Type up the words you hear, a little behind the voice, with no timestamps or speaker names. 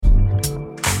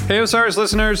Hey Osiris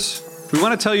listeners, we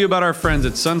want to tell you about our friends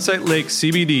at Sunset Lake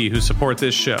CBD who support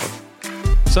this show.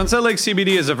 Sunset Lake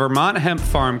CBD is a Vermont hemp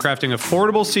farm crafting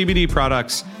affordable CBD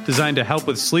products designed to help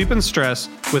with sleep and stress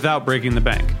without breaking the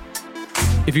bank.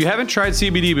 If you haven't tried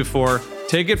CBD before,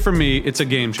 take it from me, it's a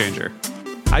game changer.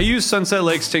 I use Sunset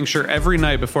Lake's tincture every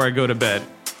night before I go to bed,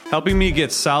 helping me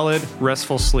get solid,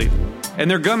 restful sleep.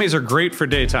 And their gummies are great for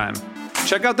daytime.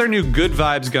 Check out their new Good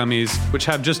Vibes gummies, which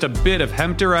have just a bit of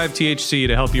hemp-derived THC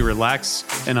to help you relax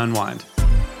and unwind.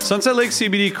 Sunset Lake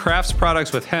CBD crafts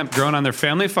products with hemp grown on their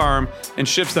family farm and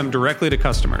ships them directly to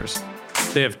customers.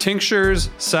 They have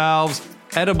tinctures, salves,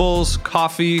 edibles,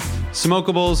 coffee,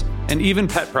 smokables, and even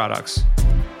pet products.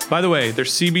 By the way, their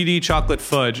CBD chocolate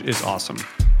fudge is awesome.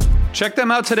 Check them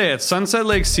out today at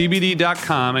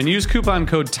sunsetlakecbd.com and use coupon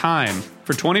code TIME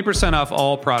for 20% off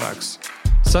all products.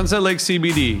 Sunset Lake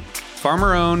CBD,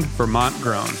 farmer-owned,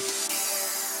 Vermont-grown.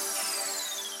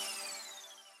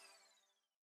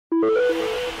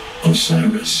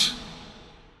 Osiris.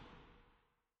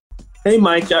 Hey,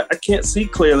 Mike, I can't see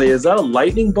clearly. Is that a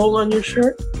lightning bolt on your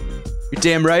shirt? You're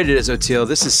damn right it is, Oteil.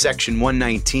 This is Section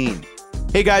 119.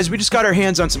 Hey guys, we just got our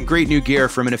hands on some great new gear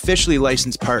from an officially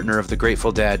licensed partner of the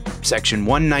Grateful Dead, Section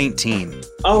 119.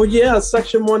 Oh, yeah,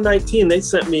 Section 119. They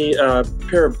sent me a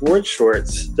pair of board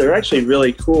shorts. They're actually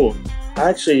really cool. I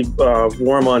actually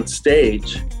wore them on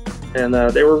stage, and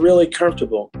they were really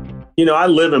comfortable. You know, I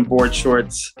live in board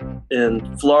shorts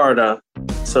in Florida,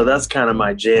 so that's kind of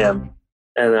my jam.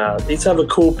 And these have a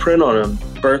cool print on them.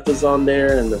 Bertha's on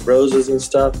there and the roses and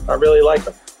stuff. I really like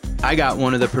them. I got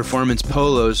one of the performance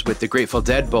polos with the Grateful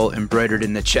Dead bolt embroidered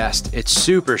in the chest. It's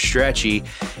super stretchy,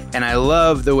 and I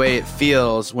love the way it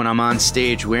feels when I'm on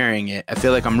stage wearing it. I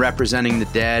feel like I'm representing the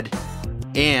Dead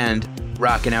and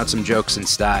rocking out some jokes in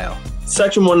style.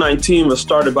 Section 119 was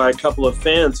started by a couple of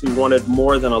fans who wanted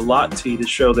more than a lot tee to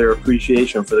show their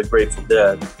appreciation for the Grateful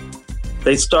Dead.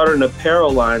 They started an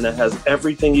apparel line that has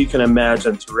everything you can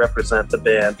imagine to represent the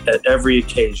band at every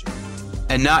occasion.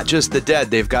 And not just the Dead,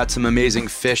 they've got some amazing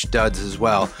fish duds as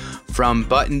well. From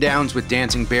button-downs with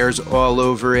dancing bears all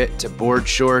over it, to board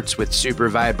shorts with super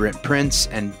vibrant prints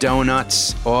and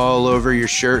donuts all over your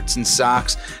shirts and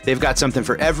socks. They've got something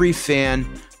for every fan,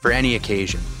 for any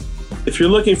occasion. If you're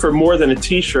looking for more than a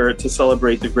t-shirt to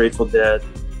celebrate the Grateful Dead,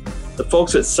 the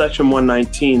folks at Section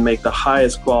 119 make the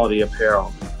highest quality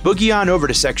apparel. Boogie on over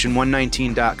to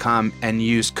section119.com and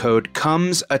use code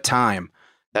COMESATIME.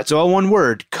 That's all one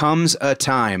word, comes a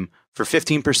time, for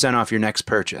 15% off your next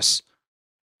purchase.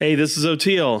 Hey, this is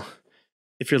Oteil.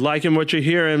 If you're liking what you're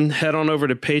hearing, head on over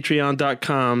to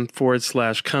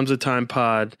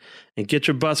patreon.com/comesatimepod and get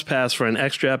your bus pass for an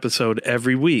extra episode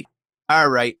every week. All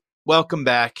right. Welcome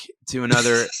back to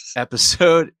another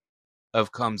episode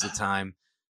of Comes a Time.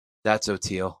 That's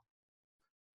Oteil.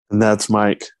 And that's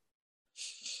Mike.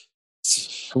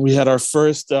 We had our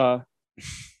first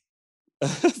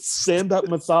stand-up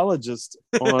mythologist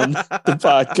on the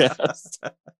podcast.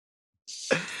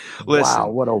 Listen, wow,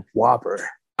 what a whopper.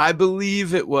 I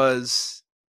believe it was,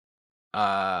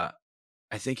 I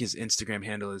think his Instagram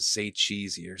handle is Say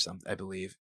Cheesy or something, I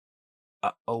believe.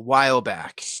 A while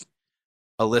back,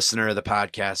 a listener of the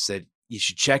podcast said, you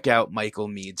should check out Michael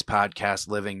Meade's podcast,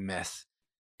 Living Myth.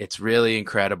 It's really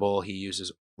incredible. He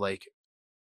uses like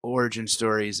origin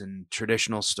stories and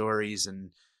traditional stories and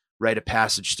rite of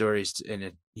passage stories, and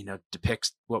it, you know,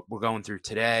 depicts what we're going through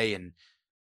today. And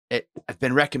I've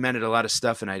been recommended a lot of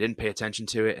stuff and I didn't pay attention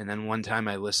to it. And then one time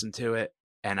I listened to it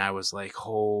and I was like,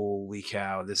 holy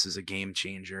cow, this is a game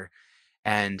changer.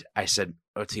 And I said,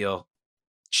 Oteil,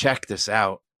 check this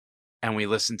out. And we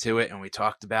listened to it and we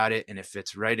talked about it, and it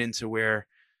fits right into where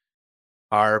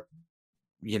our,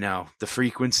 you know, the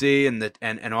frequency and the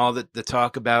and all the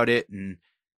talk about it, and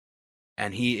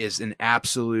he is an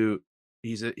absolute,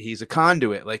 he's a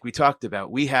conduit, like we talked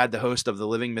about. We had the host of the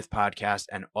Living Myth podcast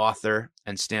and author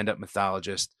and stand-up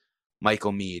mythologist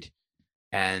Michael Meade,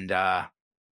 and I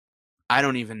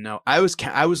don't even know. I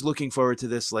was looking forward to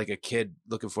this like a kid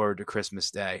looking forward to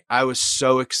Christmas Day. I was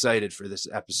so excited for this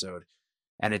episode,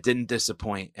 and it didn't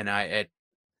disappoint. And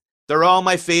they're all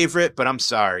my favorite, but I'm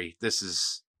sorry, this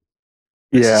is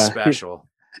special.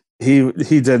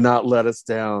 He did not let us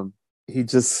down.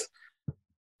 His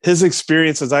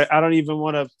experiences, I don't even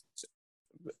want to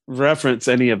reference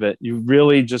any of it. You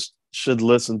really just should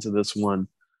listen to this one.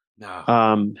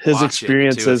 No, his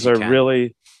experiences are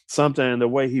really something, and the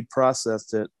way he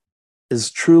processed it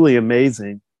is truly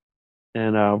amazing.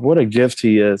 And what a gift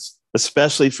he is,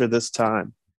 especially for this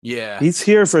time. Yeah. He's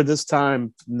here for this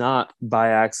time, not by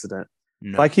accident.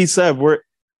 No. Like he said,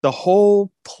 the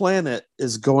whole planet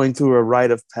is going through a rite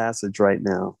of passage right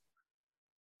now.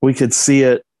 We could see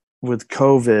it with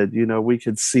COVID, we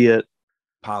could see it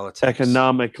Politics,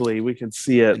 economically, we can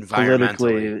see it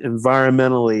politically, environmentally.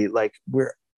 environmentally. Like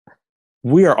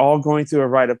we are all going through a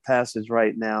rite of passage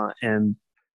right now, and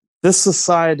this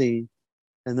society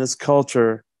and this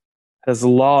culture has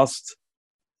lost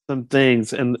some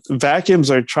things, and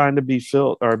vacuums are trying to be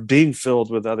filled, or being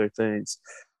filled with other things.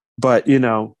 But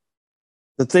the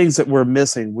things that we're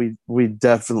missing, we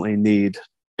definitely need,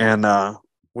 and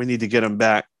we need to get them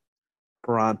back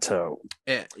pronto.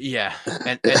 Yeah,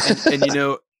 and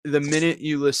the minute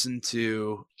you listen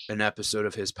to an episode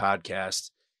of his podcast,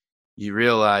 you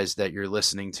realize that you're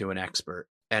listening to an expert,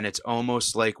 and it's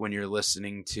almost like when you're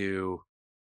listening to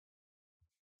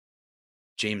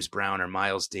James Brown or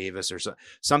Miles Davis or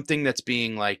something that's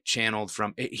being like channeled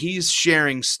from. He's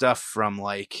sharing stuff from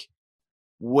like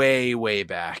way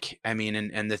back. I mean,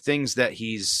 and the things that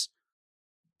he's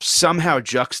somehow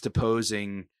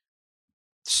juxtaposing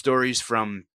stories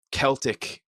from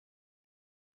Celtic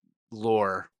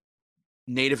lore,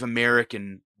 Native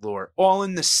American lore, all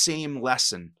in the same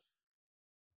lesson,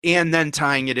 and then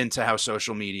tying it into how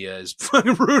social media is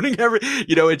fucking ruining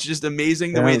it's just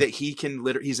amazing the way that he can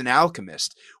he's an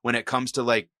alchemist when it comes to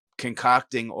like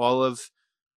concocting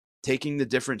taking the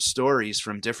different stories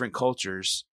from different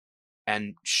cultures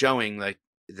and showing like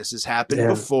this has happened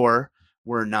before.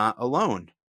 We're not alone.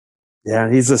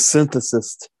 Yeah, he's a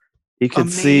synthesist. He could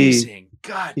amazing.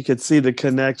 God, he could see the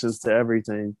connections to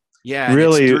everything. Yeah,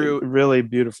 really, really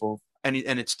beautiful. And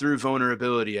it's through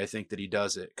vulnerability, I think, that he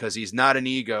does it, because he's not an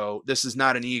ego. This is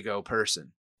not an ego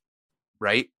person,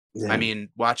 right? Yeah. I mean,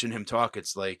 watching him talk,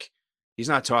 it's like he's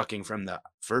not talking from the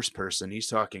first person.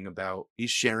 He's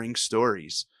sharing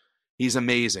stories. He's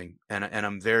amazing, and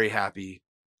I'm very happy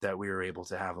that we were able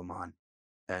to have him on.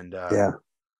 And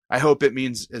I hope it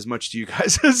means as much to you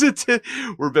guys as it did.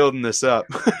 We're building this up.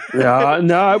 Yeah,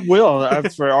 no, it will.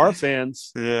 For our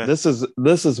fans. Yeah. This is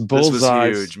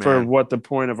bullseye for what the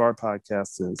point of our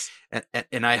podcast is.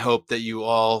 And I hope that you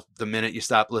all, the minute you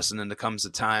stop listening to Comes the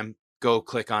Time, go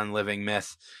click on Living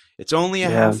Myth. It's only a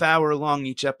half hour long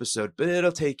each episode, but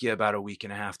it'll take you about a week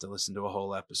and a half to listen to a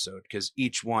whole episode, because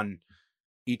each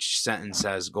sentence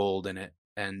has gold in it.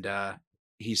 And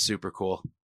he's super cool.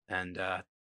 And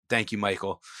thank you,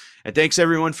 Michael. And thanks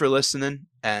everyone for listening.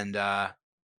 And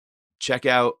check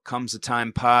out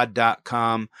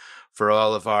comesthetimepod.com for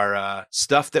all of our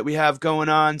stuff that we have going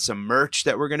on, some merch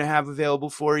that we're going to have available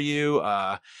for you.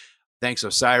 Thanks,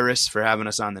 Osiris, for having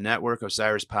us on the network,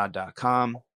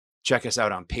 osirispod.com. Check us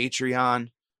out on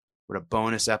Patreon. We're a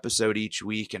bonus episode each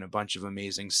week and a bunch of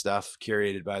amazing stuff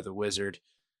curated by the Wizard.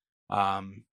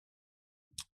 I'm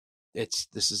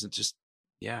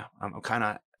kind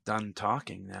of done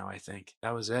talking now. I think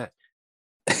that was it.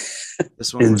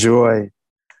 This one enjoy.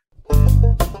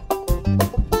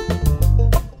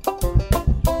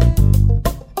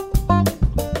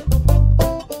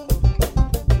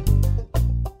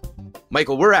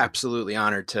 Michael, we're absolutely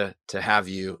honored to have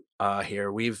you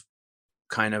here. We've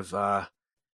kind of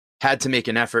had to make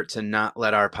an effort to not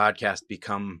let our podcast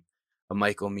become a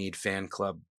Michael Meade fan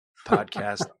club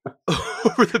podcast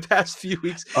over the past few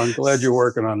weeks. I'm glad you're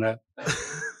working on that.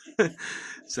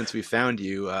 Since we found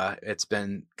you, it's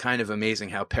been kind of amazing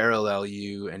how parallel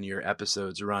you and your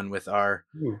episodes run with our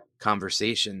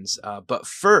conversations. But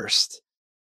first,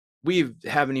 we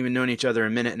haven't even known each other a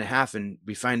minute and a half, and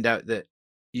we find out that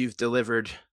you've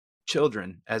delivered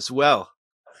children as well.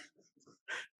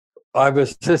 I've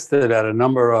assisted at a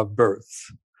number of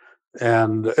births,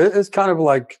 and it's kind of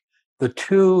like the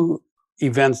two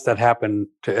events that happen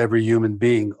to every human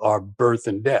being are birth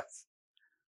and death.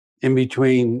 In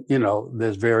between,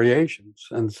 there's variations.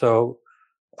 And so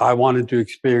I wanted to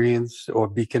experience or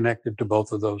be connected to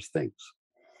both of those things.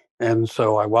 And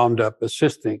so I wound up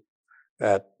assisting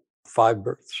at 5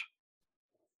 births.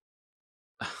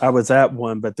 I was at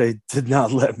one, but they did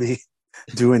not let me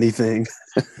do anything.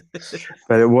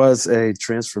 But it was a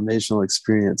transformational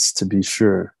experience, to be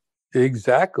sure.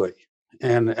 Exactly.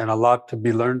 And a lot to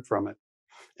be learned from it.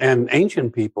 And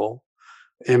ancient people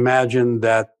imagined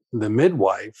that the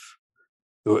midwife,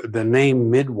 the name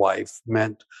midwife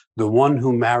meant the one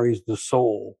who marries the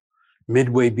soul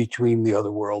midway between the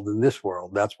other world and this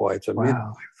world. That's why it's a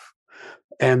midwife.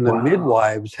 And the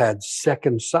midwives had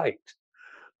second sight,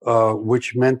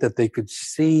 which meant that they could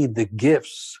see the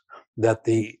gifts that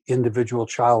the individual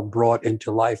child brought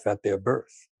into life at their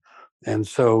birth. And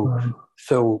so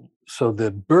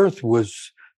the birth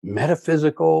was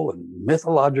metaphysical and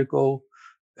mythological,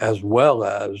 as well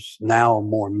as now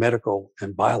more medical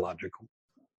and biological.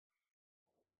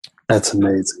 That's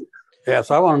amazing. Yeah,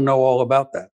 so I want to know all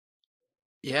about that.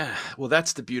 Yeah, well,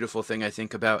 that's the beautiful thing I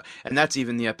think about, and that's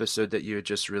even the episode that you had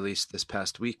just released this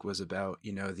past week was about,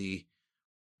 the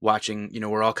watching,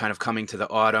 we're all kind of coming to the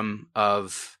autumn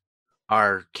of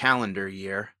our calendar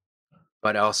year,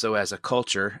 but also as a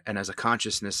culture and as a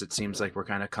consciousness, it seems like we're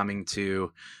kind of coming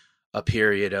to a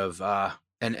period of,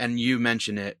 and you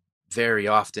mention it very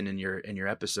often in your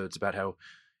episodes about how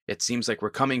it seems like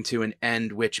we're coming to an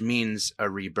end, which means a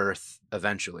rebirth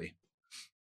eventually.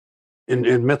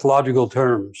 In mythological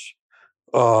terms,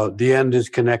 the end is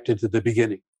connected to the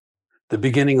beginning. The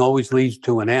beginning always leads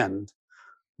to an end,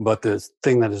 but the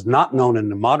thing that is not known in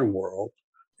the modern world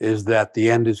is that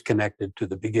the end is connected to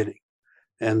the beginning.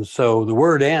 And so the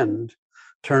word end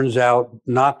turns out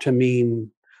not to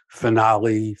mean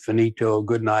finale, finito,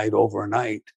 good night,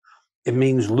 overnight. It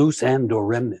means loose end or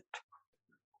remnant.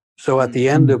 So at the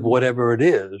end of whatever it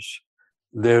is,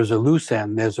 there's a loose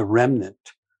end, there's a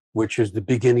remnant, which is the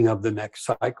beginning of the next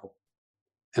cycle.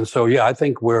 And so, yeah, I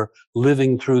think we're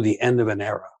living through the end of an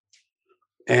era.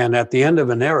 And at the end of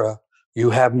an era,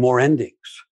 you have more endings.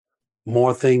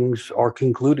 More things are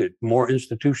concluded. More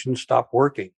institutions stop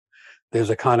working. There's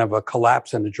a kind of a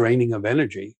collapse and a draining of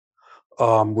energy,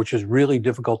 which is really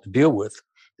difficult to deal with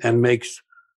and makes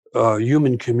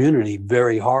human community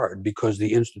very hard because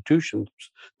the institutions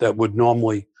that would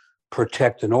normally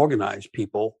protect and organize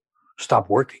people stop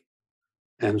working.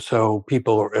 And so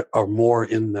people are more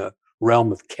in the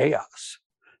realm of chaos.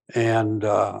 And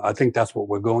I think that's what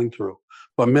we're going through.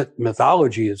 But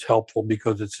mythology is helpful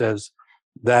because it says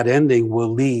that ending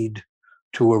will lead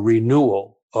to a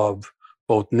renewal of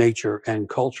both nature and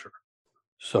culture.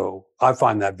 So I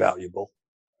find that valuable.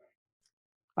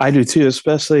 I do too,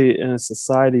 especially in a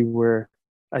society where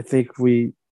I think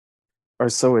we are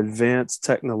so advanced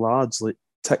technologically,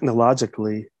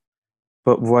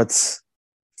 but what's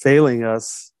failing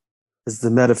us is the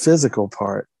metaphysical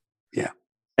part. Yeah.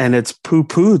 And it's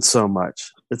poo-pooed so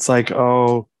much. It's like,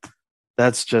 oh,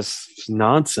 that's just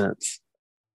nonsense.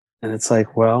 And it's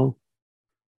like, well,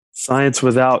 science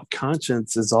without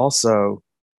conscience is also,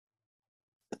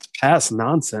 it's past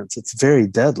nonsense. It's very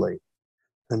deadly.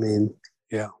 I mean,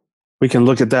 yeah, we can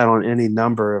look at that on any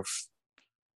number of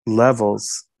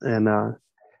levels. And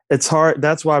it's hard.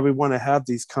 That's why we want to have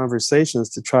these conversations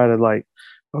to try to like,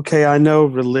 okay, I know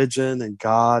religion and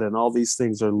God and all these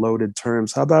things are loaded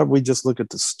terms. How about we just look at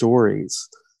the stories,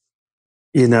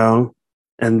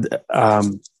 and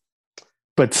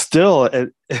but still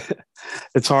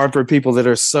it's hard for people that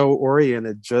are so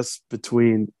oriented just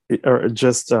between or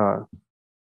just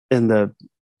in the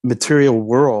material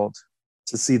world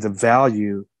to see the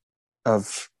value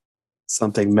of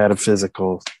something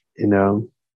metaphysical, Yeah,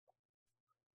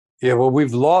 well,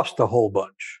 we've lost a whole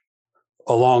bunch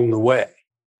along the way.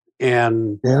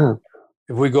 And yeah,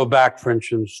 if we go back, for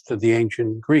instance, to the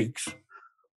ancient Greeks,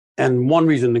 and one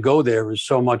reason to go there is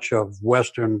so much of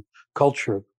Western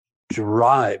culture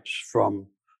derives from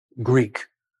Greek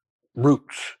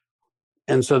roots.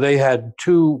 And so they had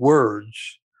two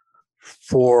words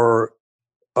for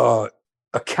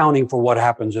accounting for what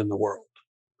happens in the world.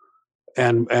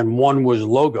 And one was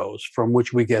logos, from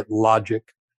which we get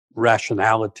logic,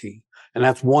 rationality. And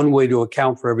that's one way to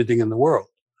account for everything in the world.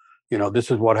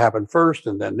 This is what happened first,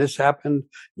 and then this happened.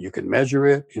 You can measure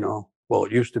it, Well,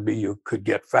 it used to be you could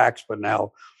get facts, but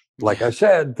now, like I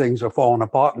said, things are falling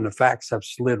apart and the facts have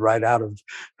slid right out of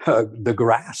the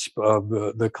grasp of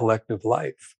the collective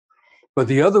life. But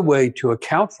the other way to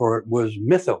account for it was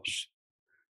mythos,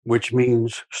 which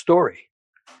means story.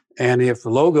 And if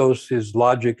logos is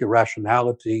logic,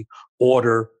 irrationality,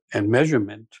 order, and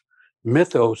measurement,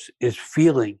 mythos is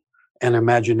feeling and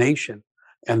imagination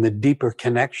and the deeper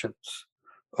connections,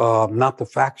 not the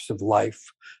facts of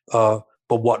life, but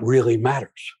what really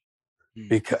matters.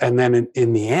 And then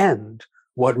in the end,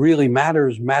 what really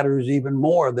matters even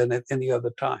more than at any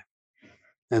other time.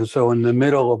 And so in the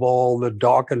middle of all the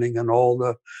darkening and all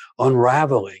the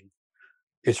unraveling,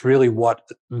 it's really what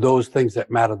those things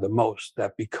that matter the most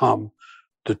that become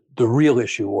the real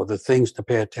issue, or the things to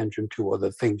pay attention to, or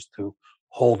the things to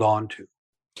hold on to.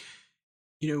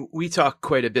 We talk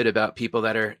quite a bit about people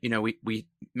that are, we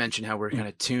mention how we're kind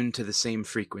of tuned to the same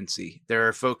frequency. There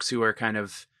are folks who are kind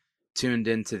of tuned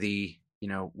into the,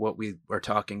 what we are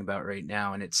talking about right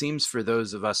now. And it seems for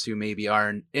those of us who maybe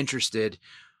aren't interested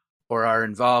or are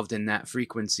involved in that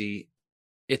frequency,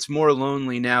 it's more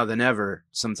lonely now than ever.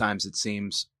 Sometimes it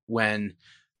seems when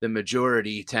the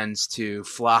majority tends to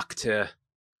flock to,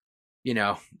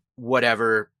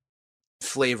 whatever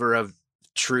flavor of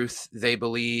truth they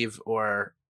believe,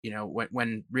 or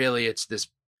when really it's this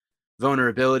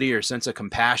vulnerability or sense of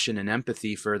compassion and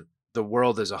empathy for the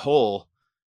world as a whole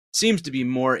seems to be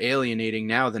more alienating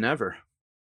now than ever.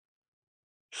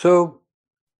 So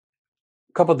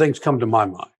a couple of things come to my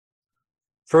mind.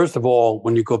 First of all,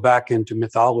 when you go back into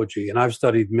mythology, and I've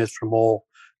studied myths from all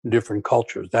different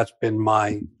cultures, that's been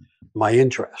my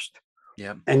interest.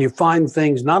 Yeah. And you find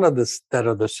things not of this that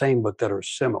are the same, but that are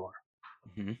similar.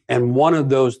 Mm-hmm. And one of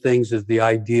those things is the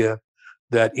idea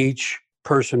that each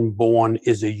person born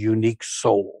is a unique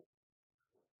soul,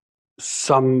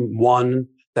 someone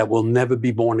that will never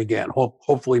be born again.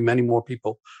 Hopefully, many more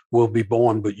people will be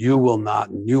born, but you will not,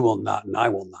 and you will not, and I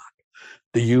will not.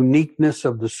 The uniqueness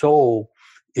of the soul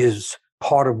is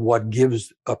part of what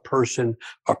gives a person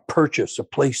a purchase, a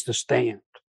place to stand.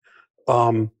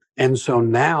 And so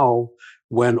now,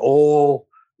 when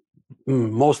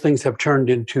most things have turned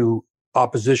into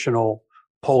oppositional,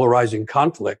 polarizing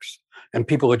conflicts, and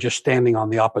people are just standing on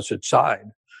the opposite side,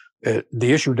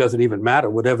 the issue doesn't even matter.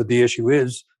 Whatever the issue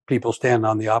is, people stand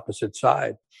on the opposite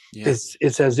side. Yeah.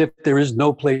 It's as if there is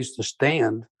no place to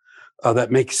stand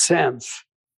that makes sense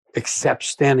except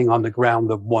standing on the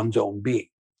ground of one's own being.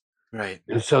 Right.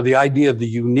 And so the idea of the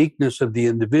uniqueness of the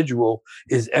individual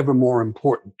is ever more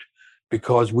important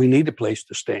because we need a place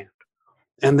to stand.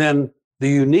 And then the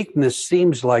uniqueness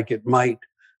seems like it might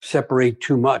separate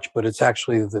too much, but it's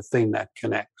actually the thing that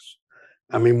connects.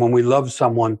 I mean, when we love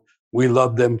someone, we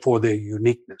love them for their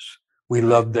uniqueness. We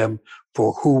love them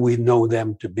for who we know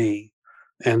them to be.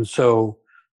 And so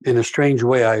in a strange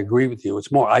way, I agree with you.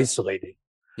 It's more isolating.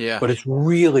 Yeah. But it's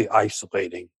really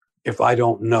isolating if I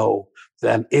don't know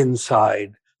that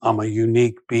inside I'm a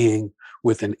unique being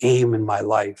with an aim in my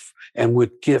life and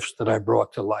with gifts that I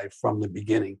brought to life from the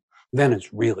beginning. Then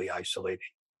it's really isolating,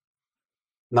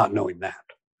 not knowing that.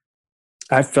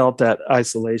 I felt that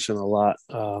isolation a lot.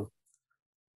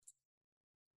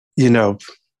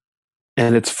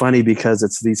 And it's funny because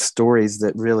it's these stories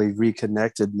that really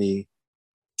reconnected me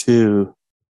to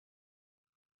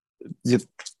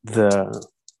the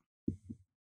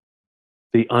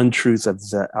untruth of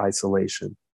that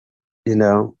isolation.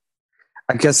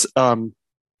 I guess one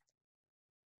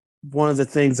of the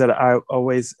things that I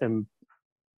always am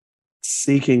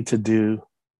seeking to do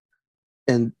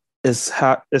and is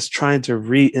trying to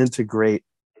reintegrate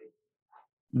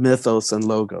mythos and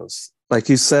logos. Like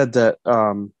you said that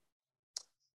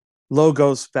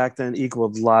logos back then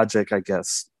equaled logic, I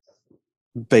guess,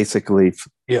 basically.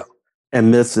 Yeah.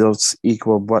 And mythos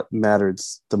equaled what mattered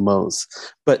the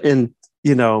most. But in,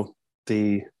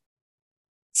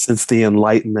 since the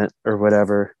Enlightenment or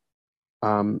whatever,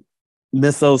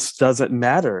 mythos doesn't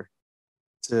matter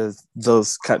to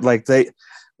those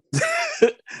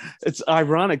it's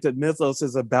ironic that mythos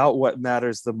is about what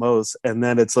matters the most, and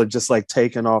then it's just like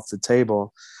taken off the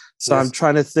table. So yes. I'm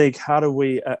trying to think, how do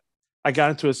we? I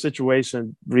got into a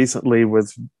situation recently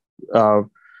with one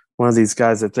of these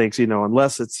guys that thinks,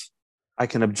 unless I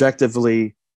can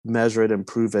objectively measure it and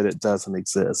prove it doesn't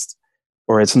exist,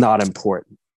 or it's not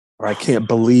important, or I can't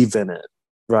believe in it,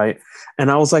 right?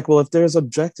 And I was like, well, if there's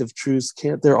objective truths,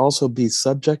 can't there also be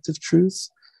subjective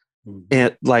truths?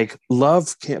 And like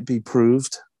love can't be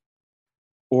proved,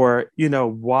 or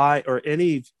why, or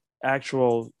any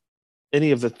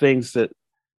of the things that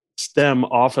stem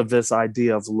off of this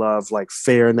idea of love, like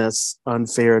fairness,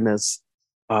 unfairness,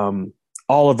 all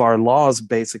of our laws,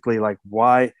 basically, like,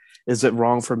 why is it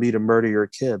wrong for me to murder your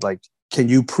kid? Like, can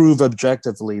you prove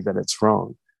objectively that it's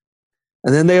wrong?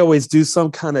 And then they always do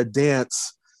some kind of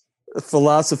dance,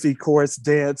 philosophy course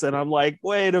dance, and I'm like,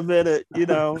 wait a minute,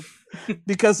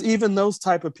 because even those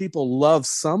type of people love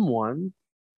someone,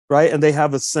 right? And they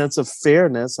have a sense of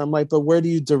fairness. I'm like, but where do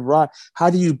you derive? How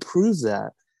do you prove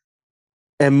that?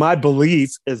 And my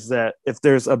belief is that if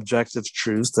there's objective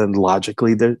truth, then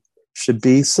logically there should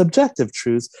be subjective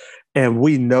truth. And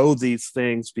we know these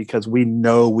things because we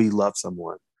know we love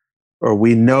someone, or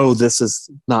we know this is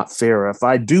not fair. If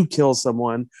I do kill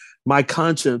someone, my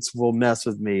conscience will mess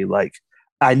with me. Like,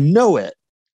 I know it.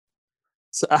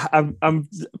 So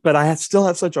but I still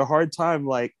have such a hard time,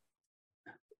 like,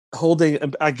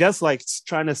 holding, I guess, like,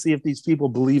 trying to see if these people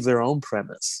believe their own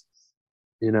premise,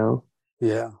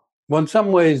 Yeah. Well, in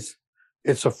some ways,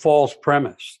 it's a false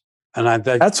premise. And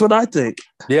that's what I think.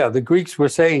 Yeah. The Greeks were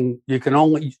saying if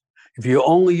you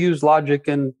only use logic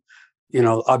and,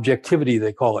 objectivity,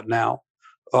 they call it now,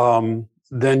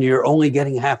 then you're only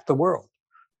getting half the world.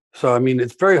 So, I mean,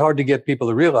 it's very hard to get people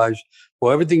to realize,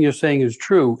 well, everything you're saying is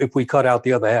true if we cut out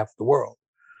the other half of the world.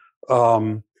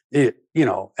 And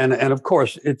of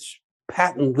course, it's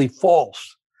patently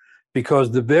false,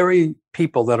 because the very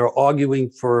people that are arguing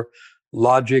for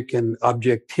logic and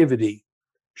objectivity,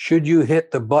 should you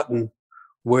hit the button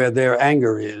where their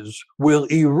anger is will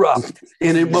erupt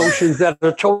in emotions that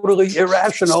are totally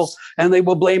irrational, and they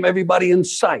will blame everybody in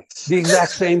sight, the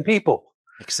exact same people.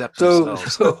 Except So,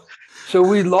 themselves. so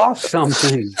we lost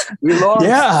something. We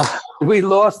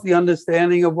lost the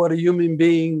understanding of what a human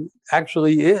being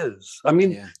actually is. I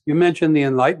mean, you mentioned the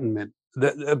Enlightenment.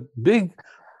 The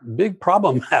big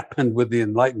problem happened with the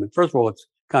Enlightenment. First of all, it's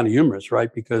kind of humorous,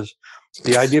 right? Because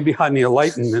the idea behind the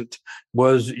Enlightenment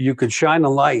was you could shine a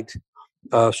light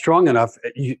strong enough,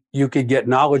 you could get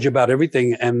knowledge about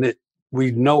everything, and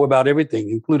we know about everything,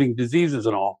 including diseases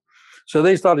and all. So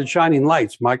they started shining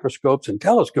lights, microscopes and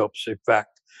telescopes, in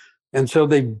fact. And so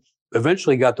they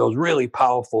eventually got those really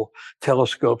powerful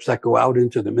telescopes that go out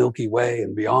into the Milky Way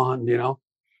and beyond, you know.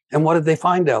 And what did they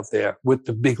find out there with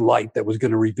the big light that was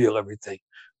going to reveal everything?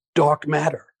 Dark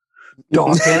matter,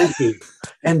 dark energy,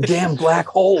 and damn black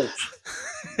holes.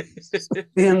 The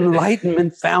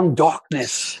Enlightenment found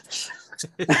darkness.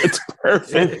 It's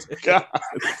perfect. God.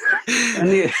 And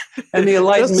the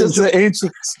Enlightenment, just as the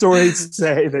ancient stories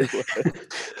say they would.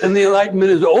 And the Enlightenment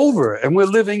is over, and we're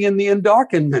living in the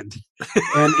Endarkenment.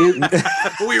 And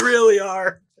we really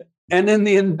are. And in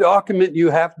the Endarkenment,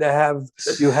 you have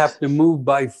to move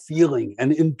by feeling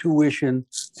and intuition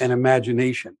and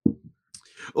imagination.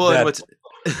 Well, and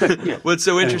what's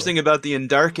so interesting about the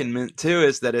Endarkenment too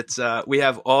is that it's we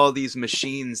have all these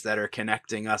machines that are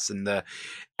connecting us and the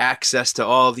access to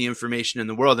all of the information in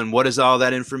the world. And what is all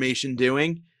that information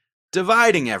doing?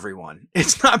 Dividing everyone.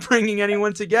 It's not bringing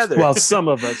anyone together. Well, some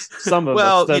of us.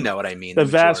 Well, you know what I mean. The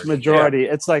vast majority.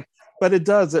 Yeah. It's like, but it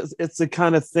does. It's the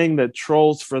kind of thing that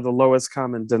trolls for the lowest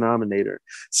common denominator.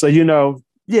 So, you know,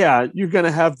 yeah, you're going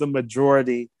to have the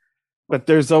majority, but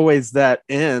there's always that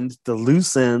end, the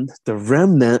loose end, the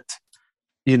remnant,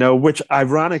 you know, which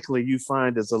ironically you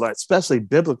find is a lot, especially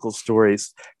biblical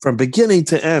stories from beginning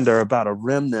to end are about a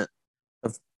remnant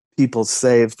of people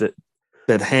saved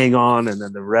that hang on and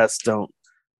then the rest don't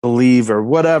believe or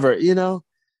whatever, you know.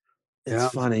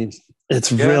 It's funny.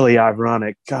 It's really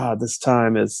ironic. God, this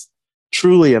time is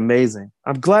truly amazing.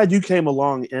 I'm glad you came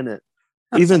along in it,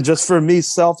 even just for me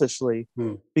selfishly,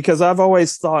 because I've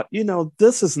always thought, you know,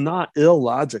 this is not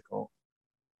illogical.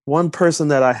 One person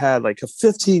that I had like a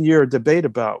 15-year debate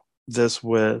about this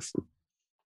with,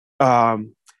 I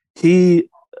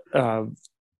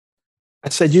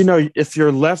said, you know, if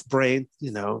your left brain,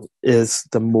 you know, is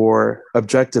the more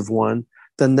objective one,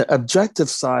 then the objective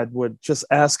side would just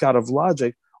ask out of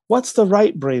logic, what's the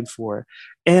right brain for?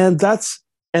 And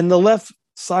the left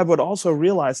side would also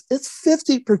realize it's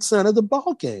 50% of the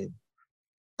ball game.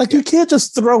 Like you can't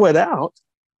just throw it out.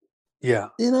 Yeah.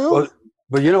 You know? Well,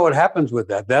 but you know what happens with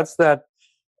that? That's that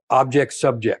object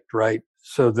subject, right?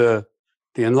 So the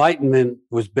Enlightenment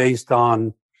was based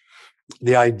on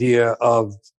the idea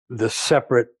of the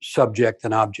separate subject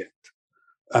and object.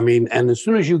 I mean, and as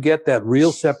soon as you get that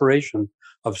real separation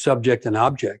of subject and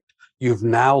object, you've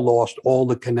now lost all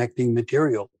the connecting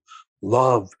material.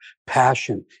 Love,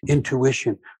 passion,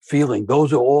 intuition, feeling,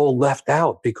 those are all left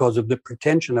out because of the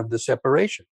pretension of the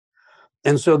separation.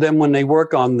 And so then when they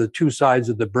work on the two sides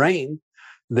of the brain,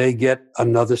 they get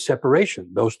another separation.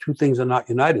 Those two things are not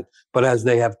united. But as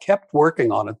they have kept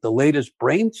working on it, the latest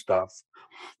brain stuff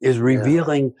is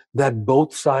revealing that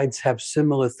both sides have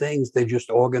similar things. They just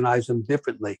organize them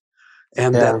differently.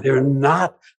 And that they're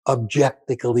not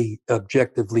objectively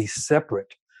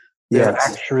separate. They're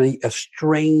actually a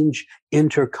strange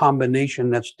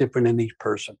intercombination that's different in each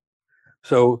person.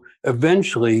 So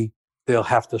eventually they'll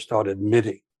have to start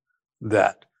admitting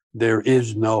that there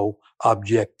is no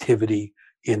objectivity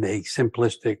in a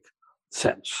simplistic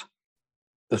sense.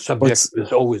 The subject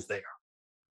is always there.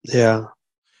 Yeah.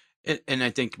 And I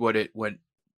think one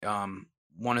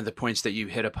of the points that you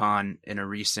hit upon in a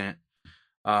recent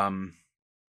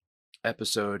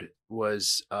episode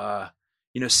was,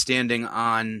 standing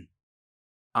on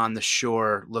the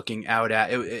shore, looking out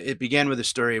at it began with a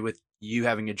story with you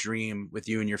having a dream with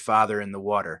you and your father in the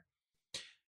water,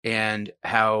 and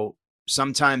how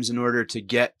sometimes in order to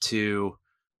get to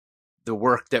the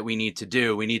work that we need to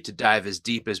do, we need to dive as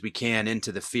deep as we can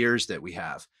into the fears that we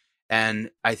have. And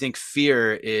I think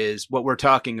fear is what we're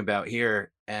talking about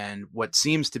here. And what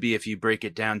seems to be, if you break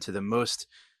it down to the most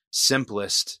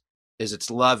simplest, is it's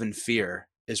love and fear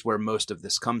is where most of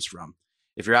this comes from.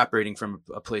 If you're operating from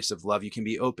a place of love, you can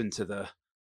be open to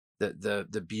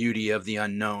the beauty of the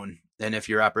unknown. And if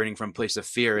you're operating from a place of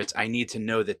fear, it's, I need to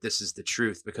know that this is the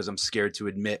truth because I'm scared to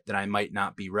admit that I might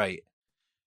not be right.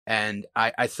 And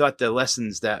I thought the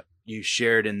lessons that you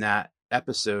shared in that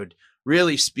episode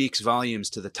really speaks volumes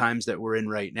to the times that we're in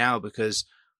right now, because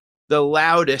the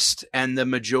loudest and the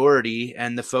majority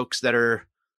and the folks that are,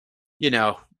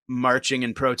 marching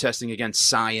and protesting against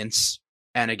science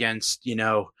and against,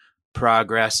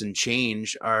 progress and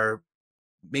change are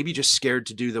maybe just scared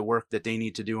to do the work that they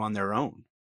need to do on their own.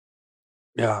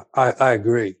 Yeah, I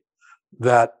agree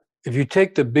that if you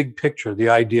take the big picture, the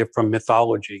idea from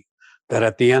mythology that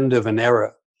at the end of an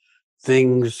era,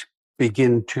 things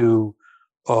begin to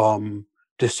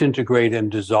disintegrate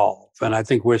and dissolve. And I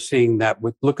think we're seeing that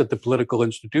look at the political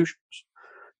institutions.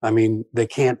 I mean, they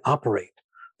can't operate.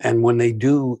 And when they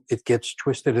do, it gets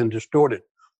twisted and distorted.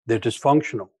 They're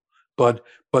dysfunctional.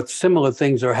 But similar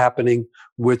things are happening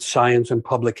with science and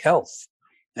public health.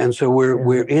 And so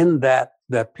we're in that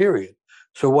period.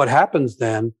 So what happens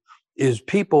then is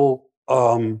people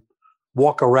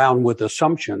walk around with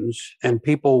assumptions, and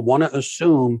people want to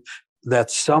assume that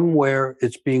somewhere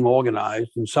it's being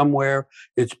organized and somewhere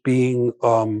it's being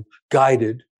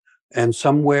guided, and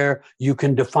somewhere you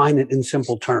can define it in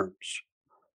simple terms,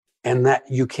 and that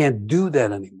you can't do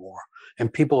that anymore.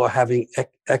 And people are having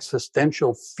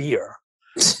existential fear,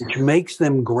 which makes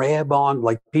them grab on,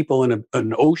 like people in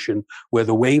an ocean where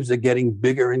the waves are getting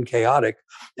bigger and chaotic,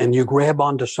 and you grab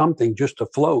onto something just to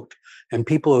float. And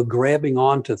people are grabbing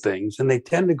onto things, and they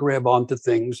tend to grab onto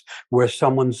things where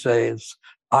someone says,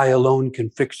 I alone can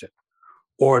fix it,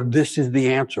 or this is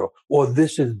the answer, or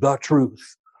this is the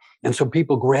truth. And so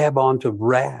people grab onto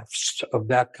rafts of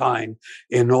that kind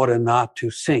in order not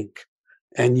to sink.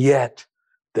 And yet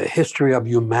the history of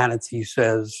humanity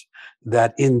says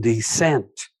that in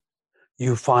descent,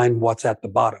 you find what's at the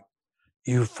bottom.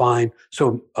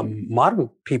 Modern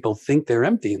people think they're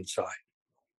empty inside.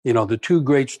 The two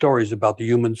great stories about the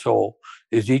human soul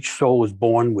is each soul is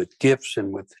born with gifts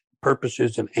and with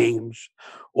purposes and aims,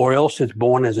 or else it's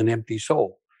born as an empty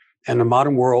soul. And the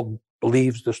modern world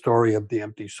believes the story of the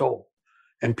empty soul.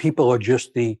 And people are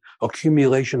just the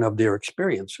accumulation of their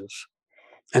experiences.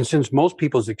 And since most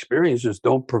people's experiences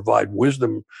don't provide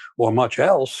wisdom or much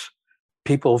else,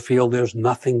 people feel there's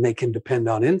nothing they can depend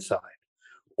on inside.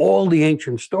 All the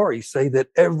ancient stories say that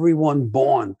everyone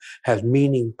born has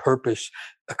meaning, purpose,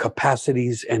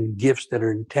 capacities, and gifts that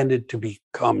are intended to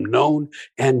become known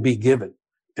and be given.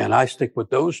 And I stick with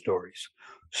those stories.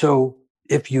 So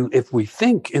if we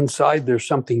think inside there's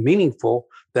something meaningful,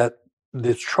 that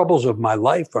the troubles of my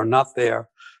life are not there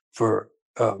for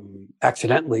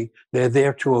accidentally, they're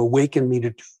there to awaken me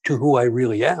to who I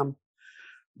really am,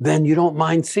 then you don't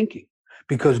mind sinking,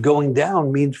 because going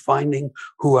down means finding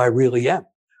who I really am,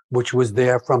 which was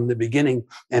there from the beginning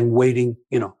and waiting,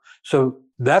 So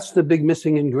that's the big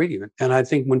missing ingredient. And I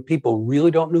think when people really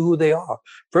don't know who they are,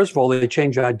 first of all, they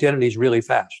change identities really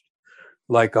fast.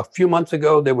 Like a few months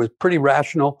ago, they were pretty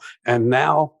rational. And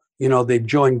now, they've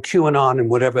joined QAnon and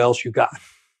whatever else you got.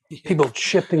 People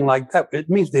shifting like that, it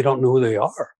means they don't know who they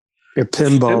are. You're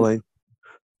pinballing.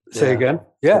 Say again?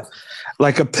 Yeah.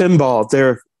 Like a pinball.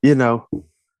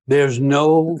 There's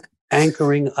no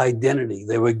anchoring identity.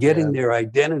 They were getting their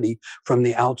identity from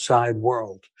the outside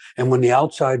world. And when the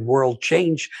outside world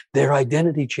changed, their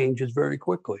identity changes very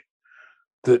quickly.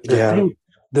 The thing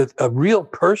that a real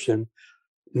person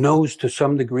knows to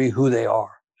some degree who they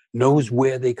are, knows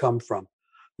where they come from,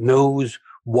 knows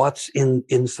what's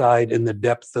inside in the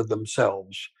depth of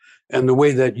themselves. And the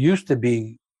way that used to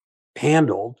be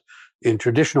handled in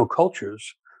traditional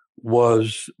cultures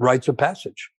was rites of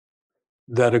passage.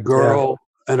 That a girl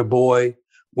and a boy,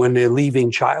 when they're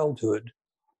leaving childhood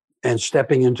and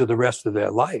stepping into the rest of their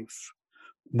life,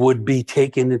 would be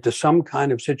taken into some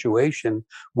kind of situation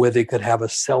where they could have a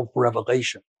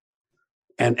self-revelation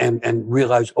and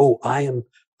realize,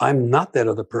 I'm not that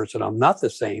other person. I'm not the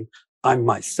same. I'm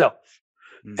myself.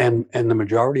 And the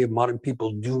majority of modern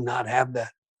people do not have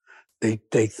that.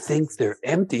 They think they're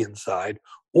empty inside,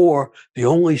 or the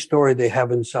only story they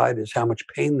have inside is how much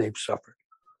pain they've suffered.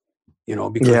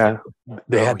 Because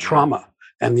they had trauma,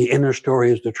 and the inner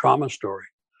story is the trauma story.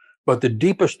 But the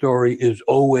deeper story is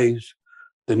always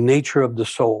the nature of the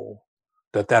soul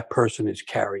that person is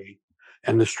carrying.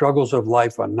 And the struggles of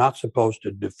life are not supposed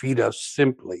to defeat us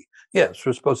simply. Yes,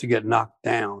 we're supposed to get knocked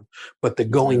down, but the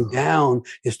going down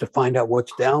is to find out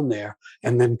what's down there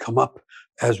and then come up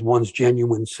as one's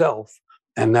genuine self.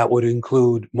 And that would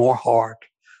include more heart,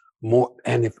 more.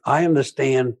 And if I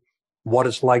understand what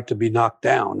it's like to be knocked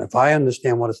down, if I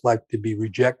understand what it's like to be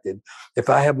rejected, if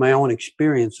I have my own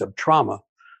experience of trauma,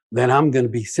 then I'm going to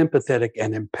be sympathetic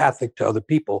and empathic to other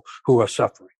people who are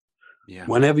suffering. Yeah.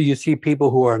 Whenever you see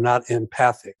people who are not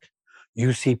empathic,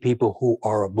 you see people who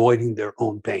are avoiding their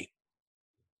own pain.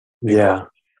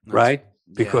 Right?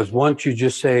 Because once you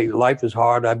just say, life is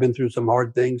hard, I've been through some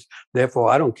hard things, therefore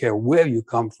I don't care where you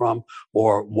come from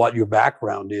or what your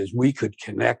background is, we could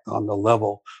connect on the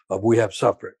level of we have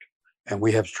suffered. and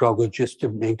we have struggled just to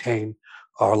maintain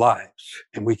our lives,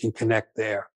 and we can connect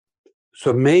there.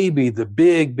 So maybe the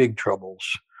big troubles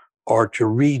are to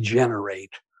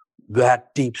regenerate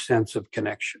that deep sense of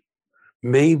connection.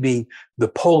 Maybe the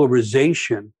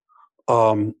polarization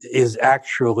is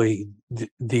actually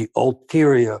the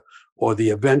ulterior or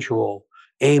the eventual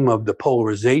aim of the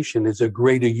polarization is a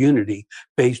greater unity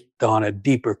based on a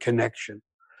deeper connection.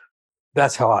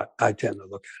 That's how I tend to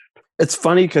look at it. It's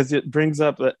funny because it brings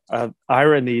up an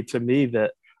irony to me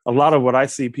that a lot of what I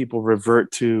see people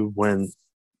revert to when,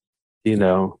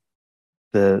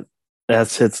 the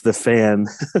S hits the fan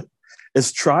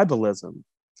is tribalism.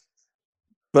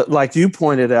 But like you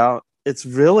pointed out, it's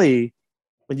really,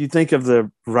 when you think of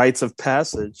the rites of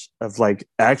passage of like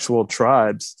actual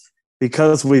tribes,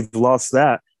 because we've lost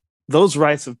that, those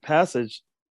rites of passage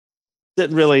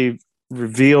didn't really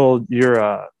reveal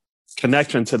your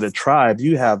connection to the tribe.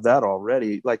 You have that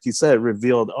already. Like you said,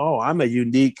 revealed, oh, I'm a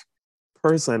unique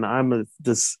person. I'm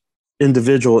this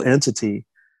individual entity,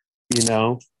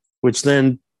 which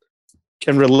then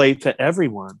can relate to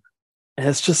everyone. And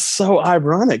it's just so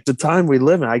ironic, the time we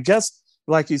live in. I guess,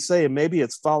 like you say, maybe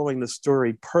it's following the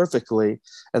story perfectly,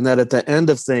 and that at the end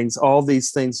of things, all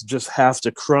these things just have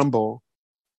to crumble.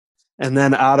 And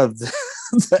then out of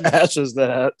the ashes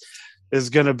that is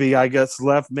going to be, I guess,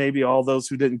 left maybe all those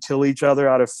who didn't kill each other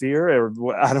out of fear,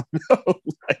 or I don't know.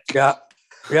 Yeah,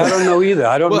 I don't know either.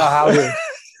 I don't know how to.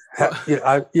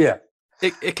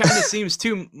 It kind of seems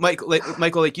too, Michael,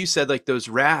 like you said, like those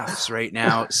rafts right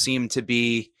now seem to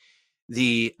be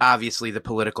obviously the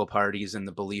political parties and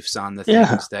the beliefs on the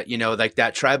things that, like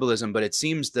that tribalism, but it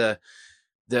seems the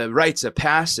rites of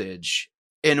passage,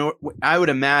 and I would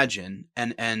imagine,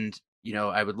 and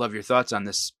I would love your thoughts on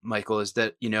this, Michael, is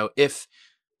that, if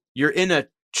you're in a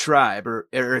tribe or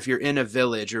if you're in a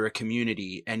village or a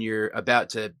community and you're about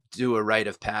to do a rite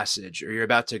of passage, or you're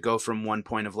about to go from one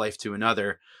point of life to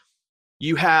another,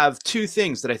 you have two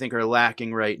things that I think are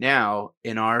lacking right now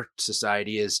in our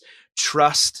society is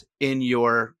trust in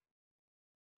your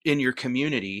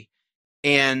community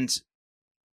and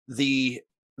the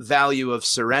value of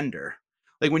surrender.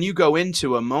 Like when you go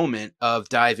into a moment of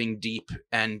diving deep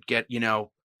and get,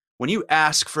 when you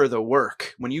ask for the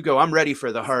work, when you go, I'm ready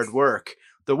for the hard work,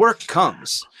 the work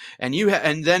comes, and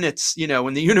and then it's,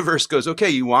 when the universe goes, okay,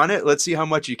 you want it? Let's see how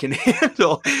much you can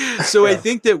handle. So I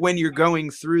think that when you're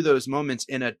going through those moments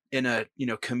in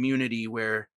a community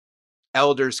where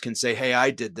elders can say, hey, I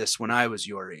did this when I was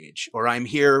your age, or I'm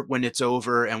here when it's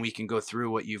over and we can go through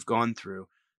what you've gone through,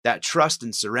 that trust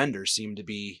and surrender seem to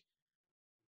be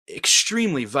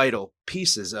extremely vital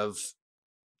pieces of,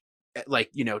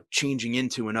 like, changing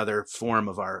into another form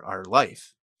of our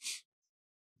life.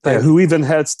 Who even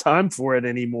has time for it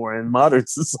anymore in modern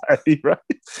society, right?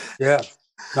 Yeah.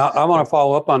 Now, I want to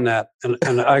follow up on that,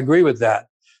 and I agree with that.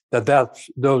 That's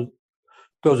those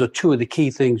are two of the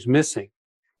key things missing.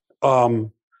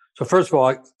 So first of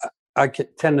all, I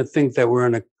tend to think that we're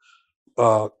in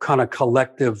a kind of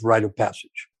collective rite of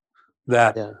passage.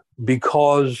 That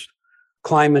because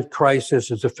climate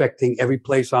crisis is affecting every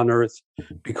place on Earth,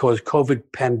 because COVID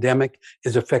pandemic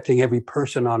is affecting every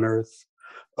person on Earth,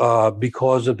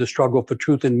 because of the struggle for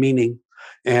truth and meaning,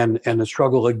 and the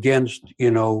struggle against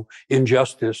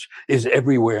injustice is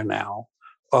everywhere now.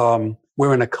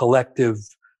 We're in a collective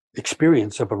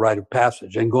experience of a rite of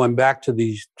passage. And going back to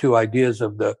these two ideas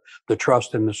of the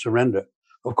trust and the surrender,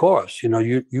 of course,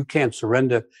 you can't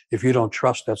surrender if you don't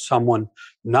trust that someone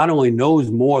not only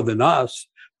knows more than us,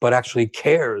 but actually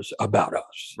cares about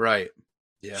us. Right.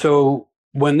 Yeah. So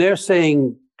when they're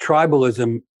saying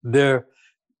tribalism,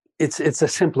 it's a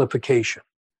simplification.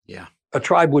 Yeah. A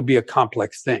tribe would be a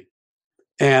complex thing.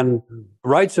 And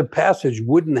rites of passage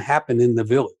wouldn't happen in the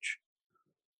village.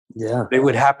 Yeah. They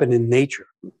would happen in nature.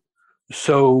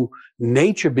 So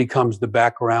nature becomes the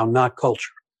background, not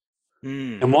culture.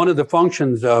 And one of the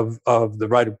functions of the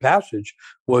rite of passage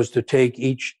was to take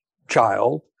each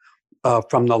child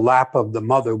from the lap of the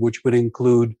mother, which would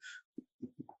include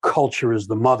culture as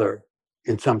the mother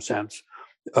in some sense,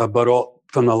 but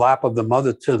from the lap of the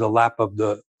mother to the lap of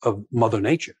Mother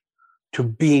Nature, to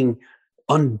beginning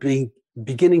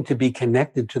to be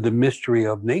connected to the mystery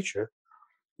of nature,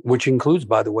 which includes,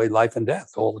 by the way, life and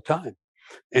death all the time.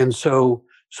 And so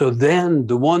then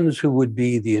the ones who would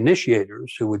be the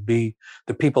initiators, who would be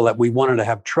the people that we wanted to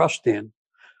have trust in,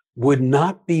 would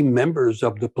not be members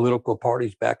of the political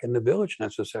parties back in the village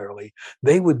necessarily.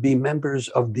 They would be members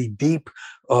of the deep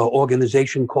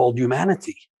organization called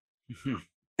humanity. Mm-hmm.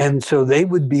 And so they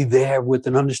would be there with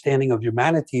an understanding of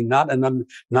humanity, not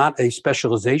a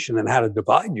specialization in how to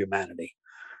divide humanity.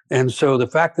 And so the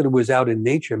fact that it was out in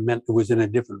nature meant it was in a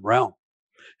different realm.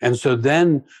 And so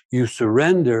then you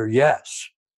surrender, yes,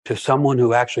 to someone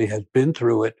who actually has been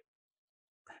through it.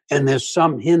 And there's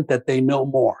some hint that they know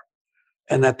more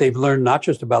and that they've learned not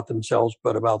just about themselves,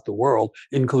 but about the world,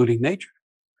 including nature.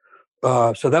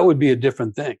 So that would be a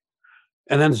different thing.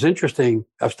 And then it's interesting.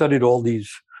 I've studied all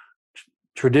these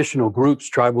traditional groups,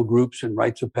 tribal groups, and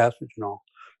rites of passage and all.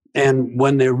 And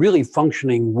when they're really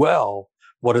functioning well,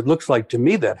 what it looks like to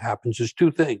me that happens is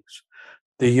two things.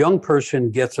 The young person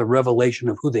gets a revelation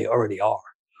of who they already are,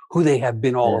 who they have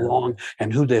been all along,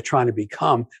 and who they're trying to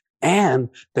become. And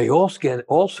they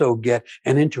also get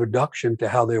an introduction to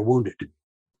how they're wounded.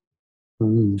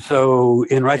 So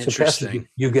in rites of passage,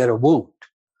 you get a wound.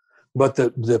 But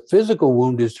the physical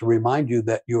wound is to remind you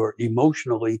that you're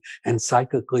emotionally and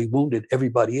psychically wounded.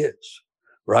 Everybody is,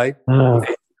 right?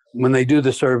 When they do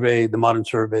the survey, the modern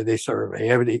survey, they survey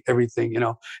everything,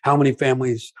 how many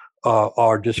families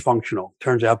are dysfunctional?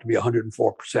 Turns out to be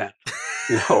 104%.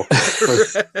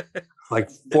 Like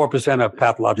 4% of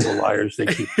pathological liars they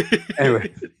keep.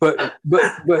 Anyway, but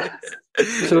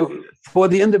so for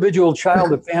the individual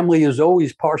child, the family is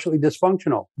always partially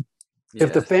dysfunctional. Yeah.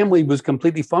 If the family was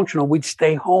completely functional, we'd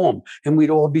stay home and we'd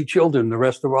all be children the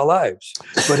rest of our lives.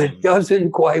 But it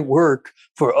doesn't quite work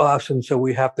for us. And so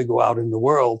we have to go out in the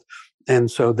world. And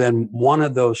so then one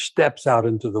of those steps out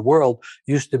into the world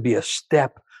used to be a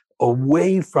step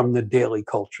away from the daily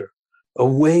culture,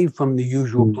 away from the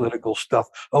usual political stuff,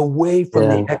 away from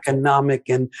the economic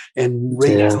and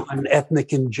racial and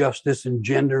ethnic injustice and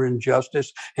gender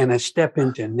injustice, and a step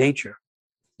into nature.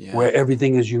 Where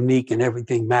everything is unique and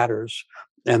everything matters,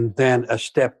 and then a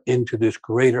step into this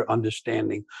greater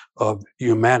understanding of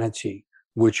humanity,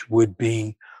 which would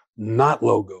be not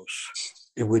logos.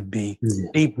 It would be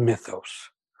deep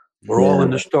mythos. We're all in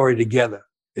the story together.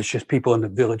 It's just people in the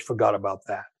village forgot about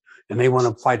that. And they want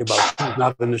to fight about who's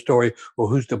not in the story or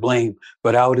who's to blame.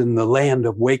 But out in the land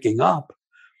of waking up,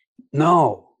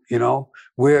 no,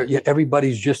 where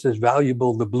everybody's just as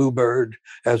valuable, the bluebird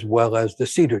as well as the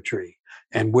cedar tree.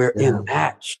 And we're in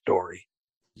that story.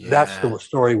 That's the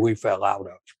story we fell out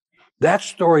of. That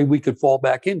story we could fall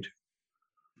back into,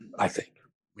 I think.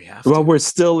 We have to. Well, we're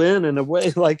still in a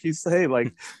way, like you say,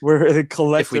 like we're in a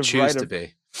collective if we choose to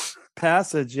be.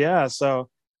 Passage. Yeah. So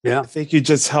I think you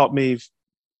just helped me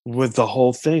with the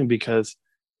whole thing because,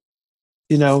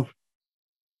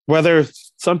 whether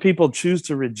some people choose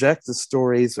to reject the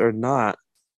stories or not,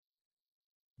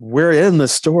 we're in the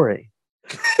story.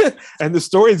 And the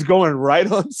story's going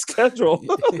right on schedule,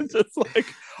 just like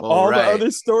all the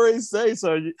other stories say.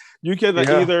 So you can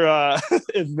either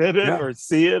admit it or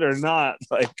see it or not.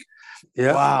 Like,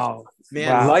 wow, man!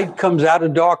 Wow. Light comes out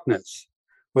of darkness.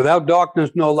 Without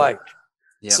darkness, no light.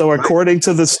 So according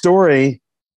to the story,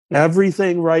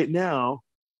 everything right now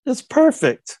is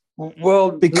perfect.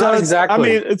 Well, because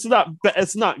exactly. I mean,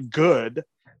 it's not good,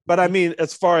 but I mean,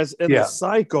 as far as in the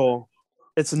cycle,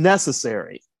 it's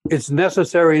necessary. It's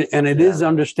necessary and it is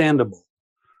understandable.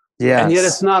 Yeah. And yet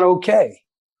it's not okay.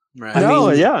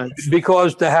 Right.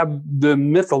 Because to have the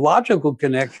mythological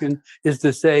connection is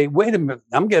to say, wait a minute,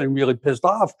 I'm getting really pissed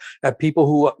off at people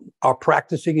who are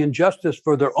practicing injustice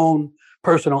for their own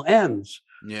personal ends.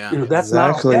 Yeah. That's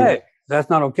not okay.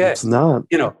 That's not okay. It's not.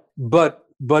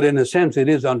 But in a sense, it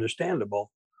is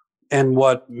understandable. And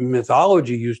what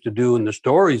mythology used to do and the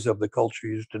stories of the culture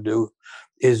used to do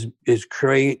is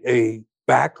create a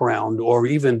background or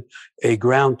even a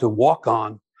ground to walk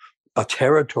on, a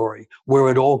territory where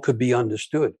it all could be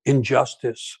understood.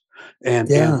 Injustice and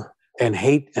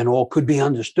hate and all could be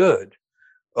understood,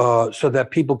 so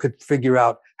that people could figure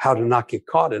out how to not get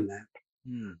caught in that.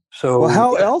 So,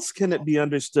 how else can it be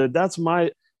understood? That's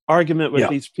my argument with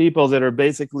these people that are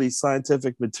basically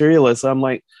scientific materialists. I'm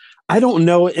like, I don't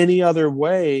know any other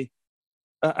way.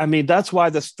 I mean, that's why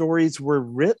the stories were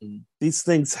written. These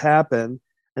things happen.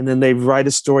 And then they write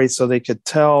a story so they could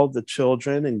tell the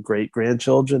children and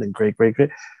great-grandchildren and great-great-great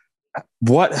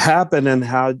what happened and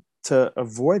how to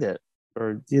avoid it.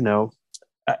 Or,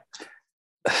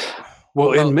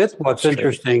 Well, in myth, what's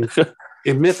interesting,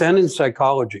 in myth and in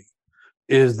psychology,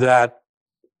 is that,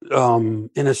 in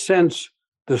a sense,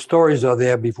 the stories are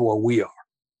there before we are.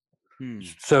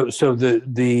 So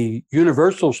the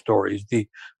universal stories, the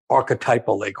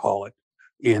archetypal, they call it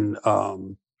in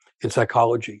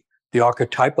psychology, the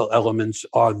archetypal elements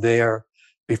are there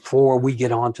before we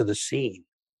get onto the scene.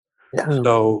 Yeah.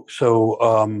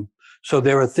 So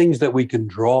there are things that we can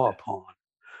draw upon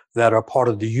that are part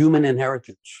of the human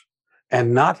inheritance,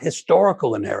 and not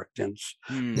historical inheritance,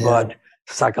 but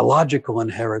psychological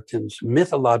inheritance,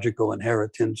 mythological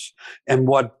inheritance. And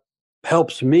what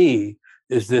helps me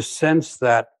is this sense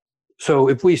that So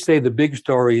if we say the big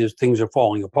story is things are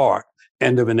falling apart,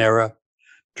 end of an era,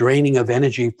 draining of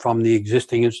energy from the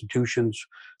existing institutions,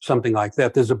 something like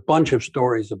that, there's a bunch of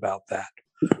stories about that.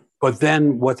 But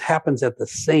then what happens at the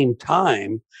same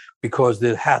time, because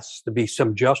there has to be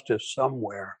some justice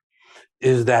somewhere,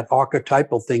 is that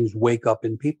archetypal things wake up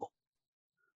in people.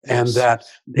 And that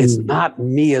it's not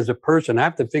me as a person. I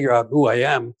have to figure out who I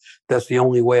am. That's the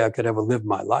only way I could ever live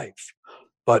my life.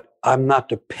 But I'm not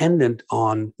dependent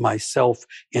on myself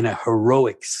in a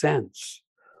heroic sense,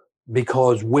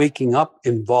 because waking up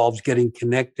involves getting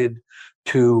connected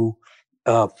to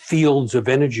fields of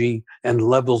energy and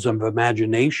levels of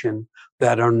imagination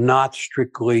that are not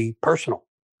strictly personal.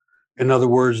 In other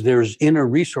words, there's inner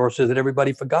resources that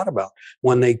everybody forgot about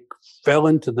when they fell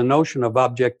into the notion of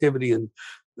objectivity and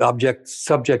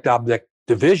subject-object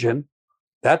division.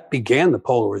 That began the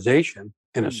polarization,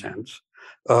 in a sense.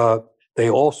 They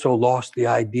also lost the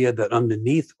idea that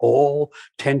underneath all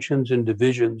tensions and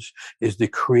divisions is the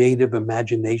creative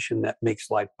imagination that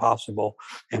makes life possible.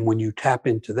 And when you tap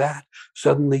into that,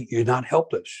 suddenly you're not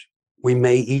helpless. We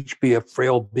may each be a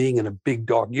frail being in a big,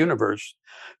 dark universe,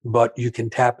 but you can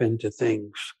tap into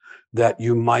things that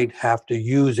you might have to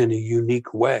use in a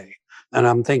unique way. And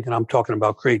I'm talking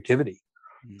about creativity.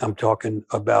 I'm talking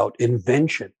about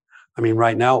invention. I mean,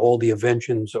 right now, all the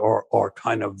inventions are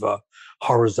kind of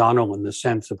horizontal in the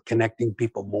sense of connecting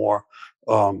people more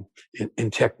in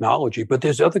technology. But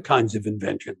there's other kinds of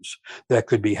inventions that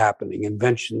could be happening,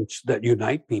 inventions that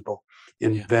unite people,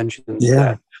 inventions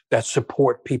that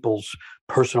support people's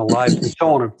personal lives, and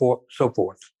so on and so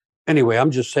forth. Anyway,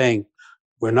 I'm just saying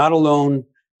we're not alone,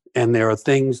 and there are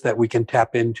things that we can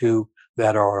tap into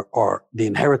that are the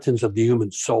inheritance of the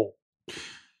human soul.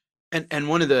 And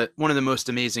one of the most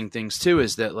amazing things too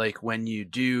is that, like, when you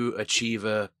do achieve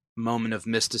a moment of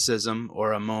mysticism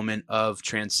or a moment of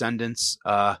transcendence,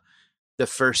 the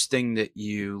first thing that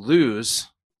you lose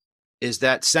is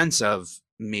that sense of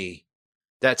me,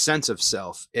 that sense of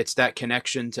self. It's that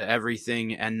connection to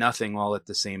everything and nothing all at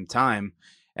the same time.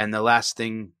 And the last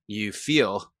thing you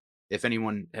feel, if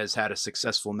anyone has had a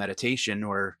successful meditation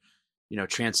or,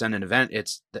 transcendent event,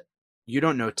 it's that you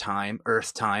don't know time,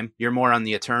 earth time. You're more on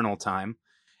the eternal time,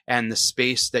 and the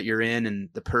space that you're in and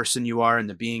the person you are and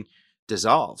the being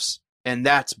dissolves. And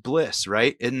that's bliss,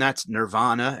 right? And that's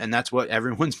nirvana. And that's what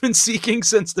everyone's been seeking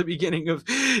since the beginning of,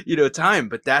 time.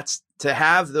 But that's to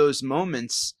have those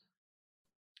moments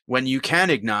when you can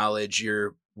acknowledge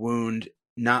your wound,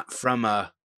 not from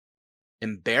a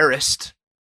embarrassed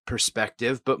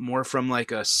perspective, but more from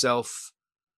like a self,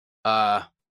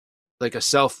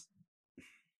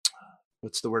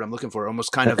 what's the word I'm looking for?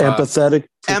 Almost kind of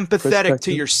empathetic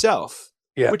to yourself,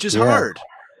 which is hard.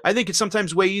 I think it's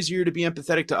sometimes way easier to be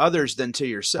empathetic to others than to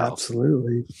yourself.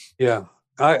 Absolutely. Yeah,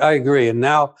 I agree. And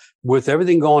now with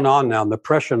everything going on now, the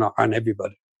pressure on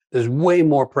everybody, there's way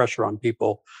more pressure on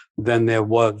people than there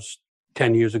was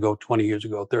 10 years ago, 20 years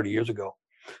ago, 30 years ago,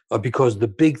 because the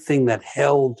big thing that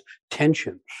held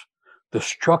tensions, the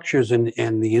structures and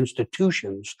the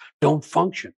institutions don't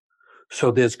function. So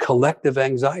there's collective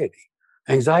anxiety.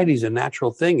 Anxiety is a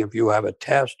natural thing. If you have a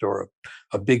test or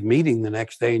a big meeting the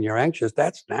next day and you're anxious,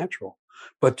 that's natural.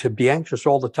 But to be anxious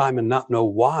all the time and not know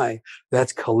why,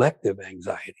 that's collective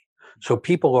anxiety. So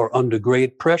people are under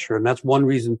great pressure. And that's one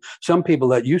reason some people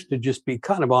that used to just be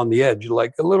kind of on the edge,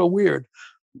 like a little weird,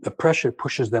 the pressure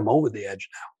pushes them over the edge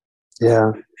now.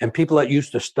 Yeah. And people that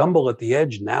used to stumble at the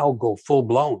edge now go full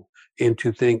blown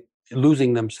into things,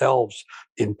 losing themselves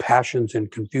in passions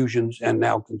and confusions and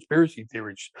now conspiracy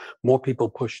theories. More people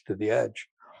push to the edge.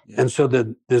 Yeah. And so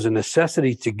there's a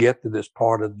necessity to get to this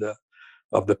part of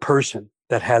the person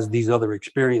that has these other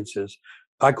experiences.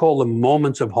 I call them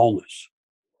moments of wholeness,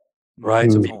 right?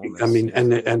 Moments of wholeness. I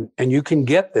mean, and you can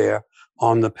get there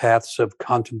on the paths of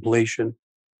contemplation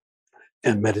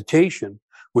and meditation,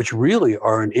 which really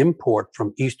are an import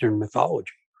from Eastern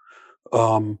mythology.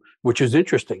 Which is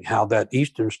interesting how that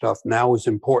Eastern stuff now is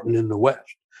important in the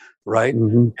West, right?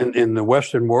 Mm-hmm. And in the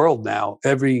Western world now,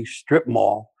 every strip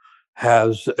mall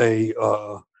has a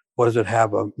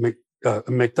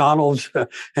McDonald's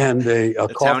and a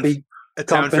coffee. A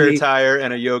town fair tire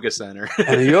and a yoga center.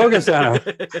 And a yoga center,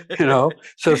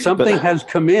 So something has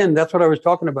come in. That's what I was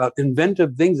talking about.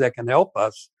 Inventive things that can help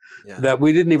us that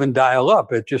we didn't even dial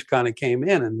up. It just kind of came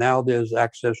in. And now there's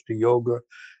access to yoga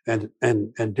and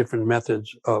different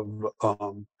methods of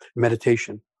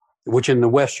meditation, which in the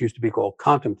West used to be called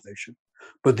contemplation.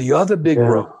 But the other big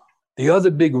road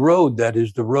that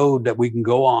is the road that we can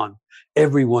go on,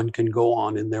 everyone can go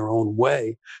on in their own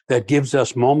way, that gives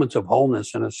us moments of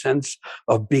wholeness and a sense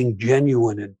of being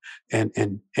genuine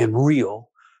and real,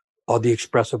 are the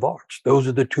expressive arts. Those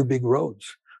are the two big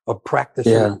roads of practice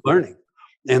and learning.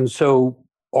 And so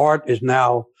art is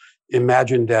now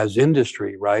imagined as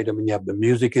industry, right? I mean, you have the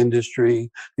music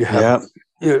industry, you have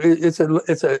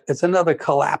it's another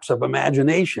collapse of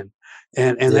imagination,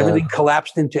 and everything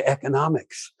collapsed into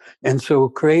economics, and so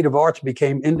creative arts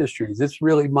became industries. It's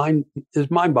really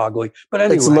mind-boggling. But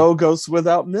anyway, it's logos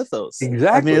without mythos.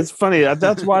 Exactly. I mean, it's funny.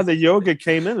 That's why the yoga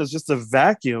came in. It's just a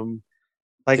vacuum.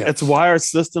 Like it's why our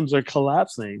systems are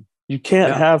collapsing. You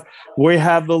can't we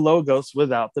have the logos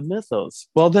without the mythos.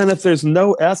 Well, then if there's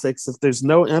no ethics, if there's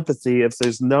no empathy, if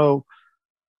there's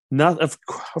of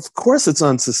course it's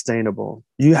unsustainable.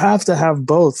 You have to have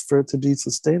both for it to be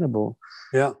sustainable.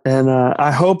 Yeah. And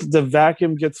I hope the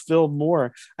vacuum gets filled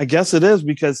more. I guess it is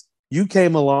because you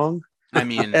came along. I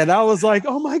mean, and I was like,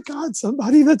 oh my God,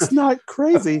 somebody that's not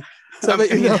crazy.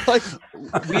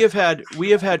 We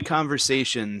have had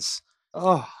conversations.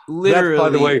 Oh, literally. By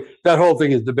the way, that whole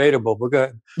thing is debatable. But go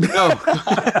ahead.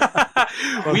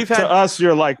 No, to us,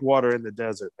 you're like water in the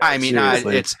desert. I mean,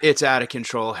 it's out of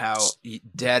control how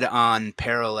dead on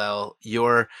parallel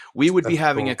we would be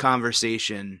having a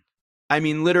conversation. I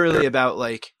mean, literally about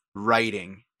like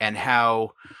writing and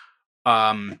how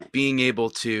being able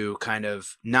to kind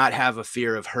of not have a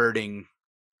fear of hurting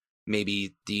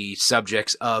maybe the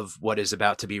subjects of what is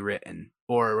about to be written,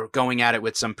 or going at it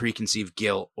with some preconceived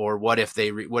guilt, or what if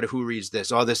who reads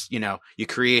this, all this, you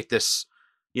create this,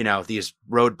 these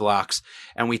roadblocks.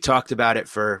 And we talked about it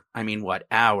for,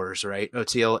 hours, right,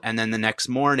 Oteil? And then the next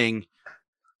morning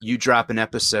you drop an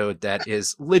episode that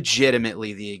is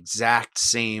legitimately the exact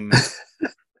same.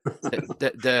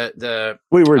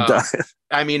 We were dying.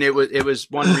 I mean, it was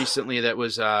one recently that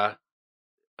was a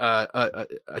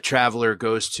traveler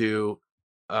goes to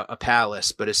a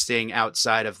palace, but is staying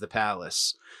outside of the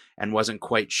palace and wasn't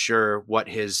quite sure what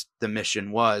the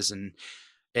mission was. And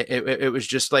it was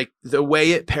just like the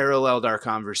way it paralleled our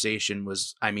conversation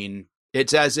was,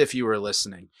 it's as if you were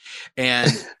listening. And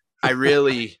I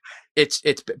really,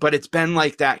 but it's been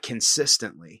like that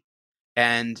consistently.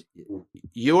 And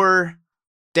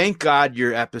thank God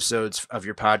your episodes of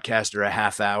your podcast are a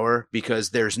half hour, because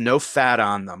there's no fat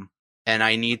on them. And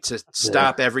I need to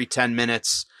stop every 10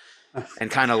 minutes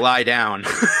and kind of lie down,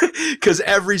 because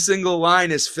every single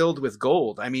line is filled with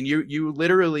gold. I mean, you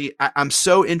literally, I'm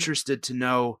so interested to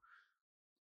know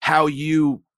how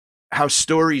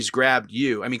stories grabbed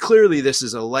you. I mean, clearly this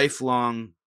is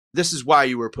this is why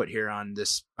you were put here on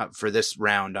this, for this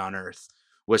round on Earth,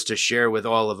 was to share with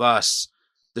all of us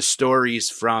the stories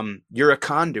from, you're a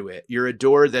conduit, you're a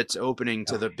door that's opening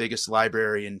to the biggest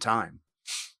library in time.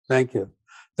 Thank you.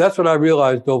 That's what I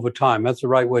realized over time. That's the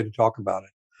right way to talk about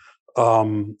it.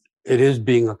 It is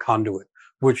being a conduit,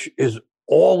 which is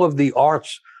all of the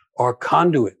arts are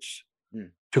conduits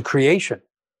to creation.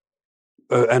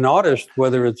 An artist,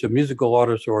 whether it's a musical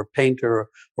artist or a painter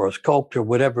or a sculptor,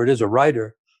 whatever it is, a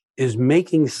writer, is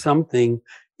making something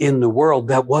in the world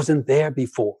that wasn't there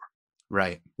before.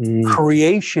 Right.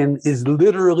 Creation is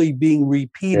literally being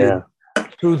repeated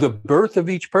through the birth of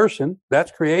each person.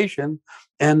 That's creation.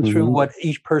 And through what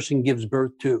each person gives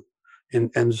birth to.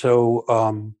 And so,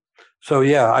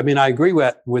 I agree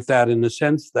with that in the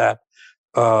sense that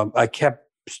I kept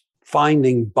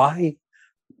finding by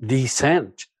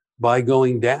descent, by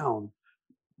going down,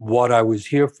 what I was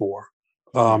here for.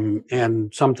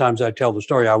 And sometimes I tell the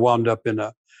story. I wound up in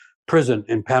a prison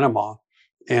in Panama,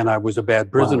 and I was a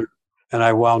bad prisoner. Wow. And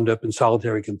I wound up in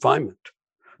solitary confinement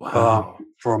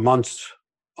for months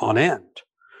on end.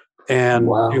 And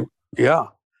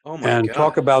Oh my and God.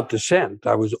 Talk about descent.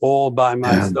 I was all by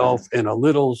myself in a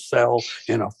little cell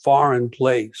in a foreign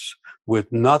place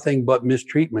with nothing but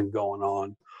mistreatment going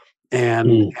on.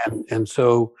 And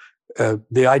so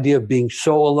the idea of being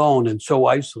so alone and so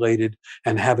isolated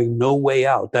and having no way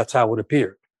out, that's how it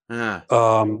appeared.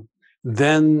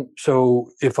 Then, so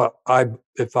if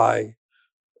I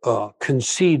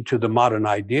concede to the modern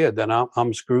idea, then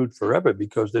I'm screwed forever,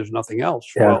 because there's nothing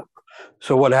else. Yeah. Well,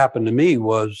 so what happened to me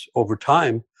was, over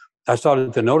time, I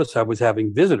started to notice I was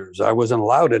having visitors. I wasn't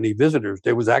allowed any visitors.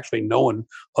 There was actually no one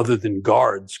other than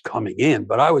guards coming in,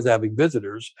 but I was having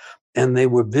visitors, and they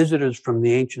were visitors from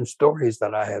the ancient stories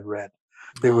that I had read.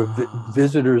 They were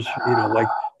visitors, like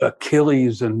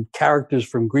Achilles and characters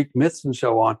from Greek myths and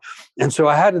so on. And so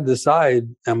I had to decide,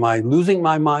 am I losing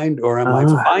my mind or am I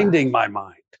finding my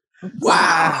mind?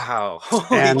 Wow.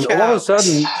 And all of a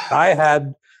sudden I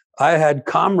had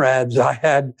comrades, I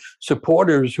had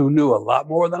supporters who knew a lot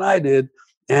more than I did.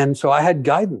 And so I had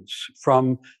guidance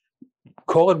from,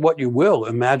 call it what you will,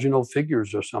 imaginal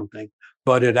figures or something.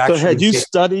 But it actually... So had you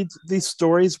studied these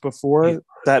stories before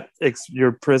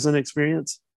your prison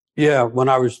experience? Yeah, when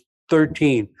I was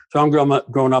 13. So I'm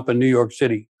growing up in New York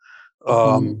City,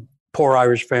 poor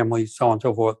Irish family, so on and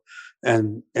so forth.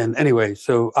 And anyway,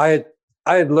 so I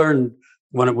had learned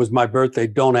when it was my birthday,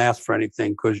 don't ask for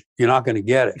anything because you're not going to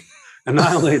get it. And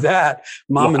not only that,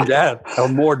 mom and dad are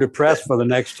more depressed for the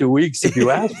next 2 weeks if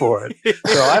you ask for it.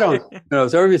 So I don't,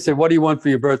 so everybody said, what do you want for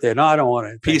your birthday? No, I don't want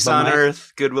anything. Peace on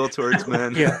earth, goodwill towards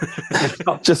men. Yeah.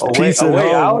 Just a peace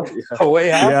way out. out. A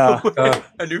way out. Yeah.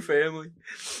 A new family.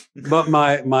 But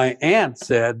my aunt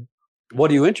said,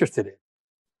 what are you interested in?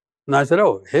 And I said,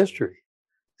 oh, history.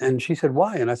 And she said,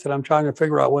 why? And I said, I'm trying to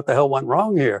figure out what the hell went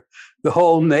wrong here. The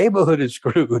whole neighborhood is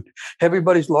screwed.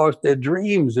 Everybody's lost their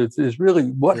dreams. It's really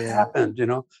what happened, you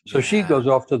know? So she goes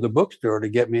off to the bookstore to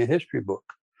get me a history book.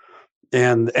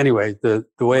 And anyway, the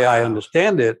way I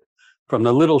understand it, from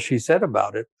the little she said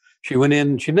about it, she went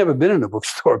in, she'd never been in a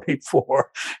bookstore before.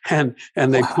 And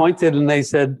they pointed and they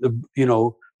said, you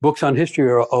know, books on history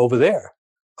are over there,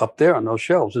 up there on those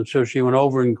shelves. And so she went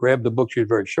over and grabbed the book. She was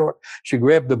very short. She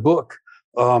grabbed the book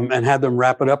and had them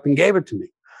wrap it up and gave it to me.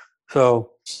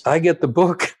 So I get the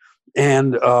book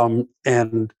and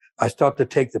I start to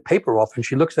take the paper off and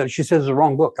she looks at it. She says, it's the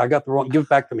wrong book. Give it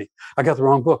back to me. I got the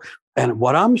wrong book. And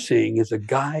what I'm seeing is a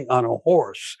guy on a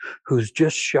horse who's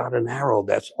just shot an arrow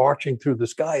that's arching through the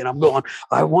sky. And I'm going,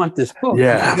 I want this book.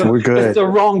 Yeah, we're good. It's the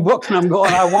wrong book. And I'm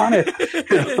going, I want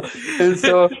it. And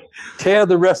so tear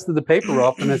the rest of the paper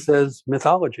off and it says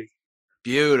mythology.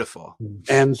 Beautiful.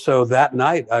 And so that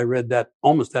night I read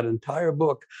almost that entire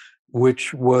book,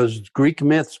 which was Greek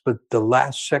myths, but the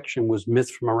last section was myths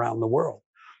from around the world.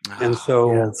 And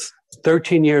so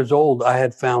 13 years old, I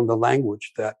had found a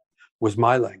language that was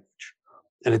my language.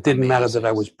 And it didn't matter that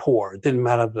I was poor. It didn't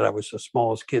matter that I was the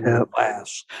smallest kid in the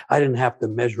class. I didn't have to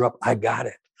measure up. I got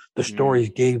it. The stories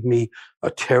gave me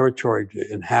a territory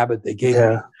to inhabit. They gave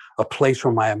me a place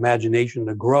for my imagination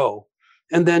to grow.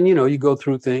 And then, you know, you go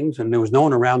through things and there was no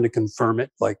one around to confirm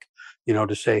it, like, you know,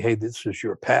 to say, hey, this is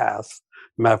your path.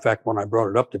 Matter of fact, when I brought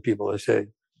it up to people, they say,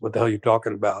 what the hell are you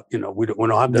talking about? You know, we don't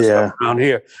have that stuff around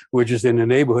here. We're just in the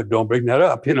neighborhood. Don't bring that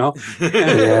up, you know?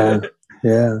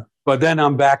 But then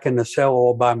I'm back in the cell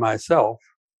all by myself.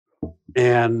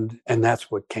 And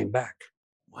that's what came back.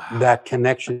 Wow. That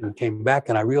connection came back.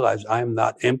 And I realized I am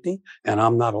not empty and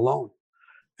I'm not alone.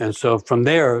 And so from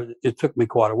there, it took me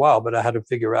quite a while, but I had to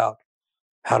figure out,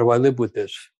 how do I live with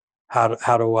this? How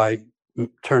do I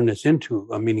turn this into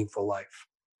a meaningful life?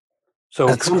 So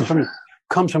it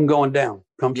comes from going down.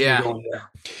 From going down.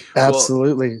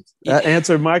 Absolutely. That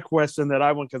answered my question that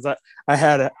I want, because I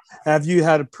had have you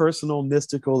had a personal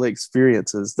mystical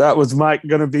experiences? That was going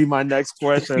to be my next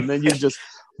question. And then you just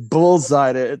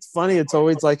bullseyed it. It's funny. It's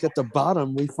always like at the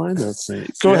bottom we find those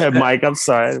things. Go ahead, Mike. I'm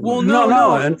sorry. Well,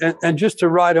 no. And just to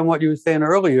ride on what you were saying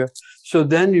earlier. So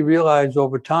then you realize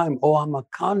over time, I'm a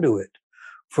conduit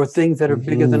for things that are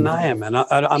bigger than I am. And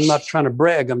I'm not trying to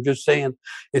brag. I'm just saying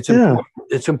it's important.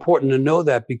 It's important to know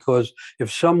that, because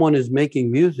if someone is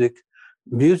making music,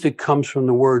 music comes from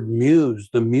the word muse.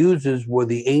 The muses were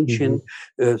the ancient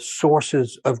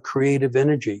sources of creative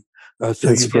energy.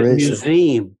 So you get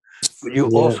museum. You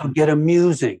also get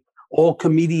amusing. All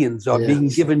comedians are being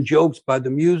given jokes by the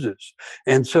muses.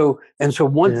 And so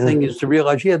one thing is to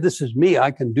realize, this is me.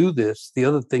 I can do this. The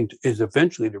other thing is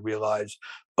eventually to realize,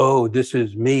 this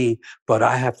is me, but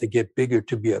I have to get bigger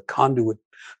to be a conduit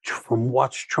from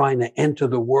what's trying to enter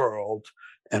the world,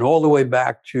 and all the way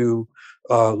back to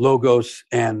logos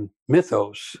and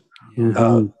mythos.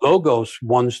 Logos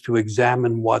wants to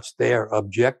examine what's there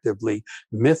objectively.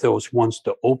 Mythos wants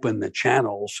to open the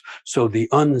channels so the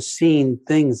unseen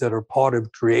things that are part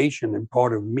of creation and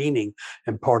part of meaning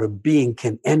and part of being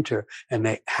can enter, and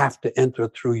they have to enter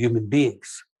through human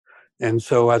beings. And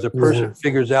so as a person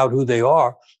figures out who they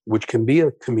are, which can be a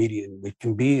comedian, it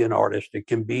can be an artist, it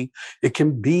can be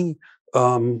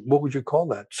what would you call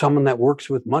that? Someone that works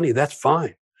with money. That's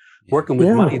fine. Working with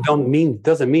money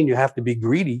doesn't mean you have to be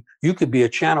greedy. You could be a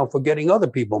channel for getting other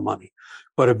people money.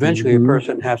 But eventually a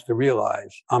person has to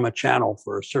realize, I'm a channel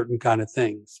for certain kind of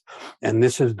things. And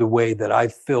this is the way that I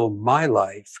fill my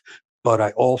life, but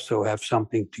I also have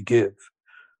something to give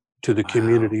to the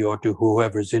community or to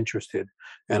whoever's interested.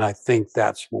 And I think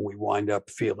that's when we wind up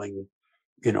feeling,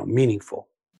 meaningful.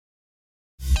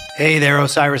 Hey there,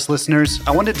 Osiris listeners.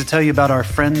 I wanted to tell you about our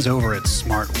friends over at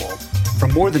Smartwool. For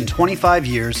more than 25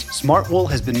 years, Smartwool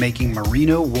has been making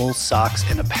merino wool socks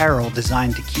and apparel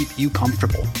designed to keep you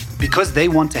comfortable. Because they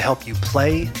want to help you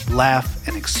play, laugh,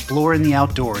 and explore in the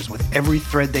outdoors with every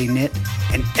thread they knit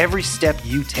and every step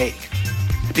you take.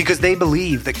 Because they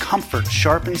believe that comfort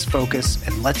sharpens focus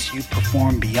and lets you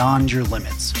perform beyond your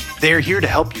limits. They're here to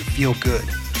help you feel good.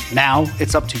 Now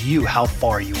it's up to you how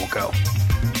far you will go.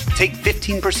 Take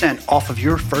 15% off of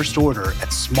your first order at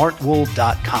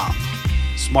smartwool.com.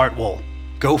 Smartwool.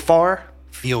 Go far,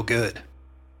 feel good.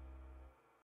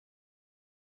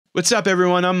 What's up,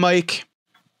 everyone? I'm Mike.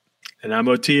 And I'm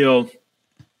Oteil.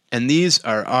 And these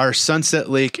are our Sunset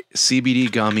Lake CBD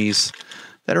gummies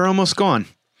that are almost gone.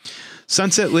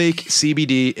 Sunset Lake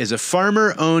CBD is a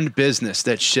farmer-owned business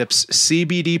that ships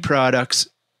CBD products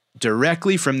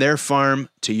directly from their farm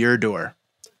to your door.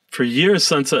 For years,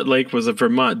 Sunset Lake was a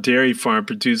Vermont dairy farm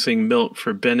producing milk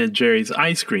for Ben & Jerry's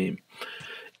ice cream.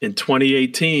 In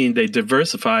 2018, they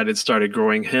diversified and started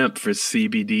growing hemp for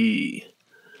CBD.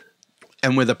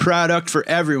 And with a product for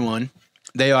everyone,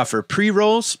 they offer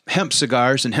pre-rolls, hemp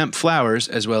cigars, and hemp flowers,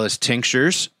 as well as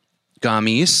tinctures,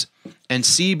 gummies, and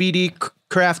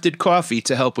CBD-crafted coffee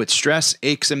to help with stress,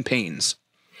 aches, and pains.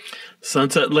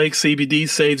 Sunset Lake CBD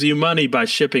saves you money by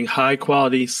shipping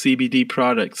high-quality CBD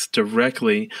products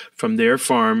directly from their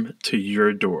farm to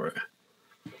your door.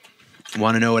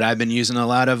 Want to know what I've been using a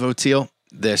lot of, Oteil?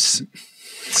 This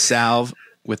salve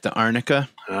with the arnica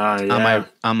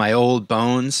on my old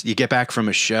bones. You get back from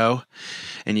a show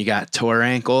and you got tore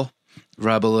ankle,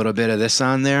 rub a little bit of this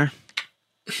on there.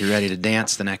 You're ready to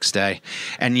dance the next day.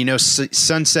 And you know,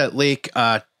 Sunset Lake,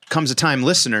 comes a time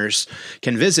listeners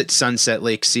can visit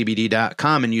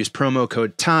sunsetlakecbd.com and use promo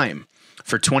code TIME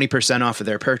for 20% off of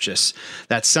their purchase.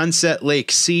 That's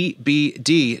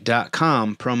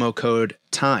sunsetlakecbd.com, promo code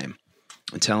TIME.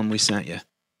 And tell them we sent you.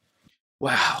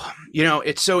 Wow. You know,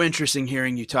 it's so interesting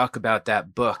hearing you talk about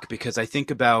that book, because I think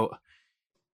about,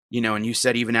 you know, and you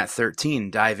said even at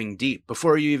 13, diving deep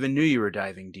before you even knew you were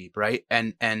diving deep, right?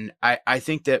 And I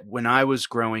think that when I was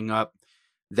growing up,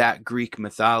 that Greek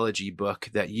mythology book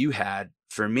that you had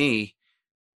for me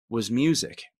was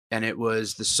music. And it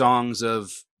was the songs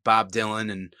of Bob Dylan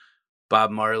and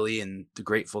Bob Marley and the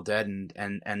Grateful Dead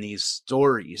and these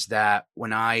stories that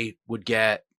when I would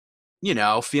get, you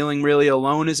know, feeling really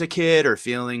alone as a kid or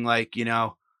feeling like, you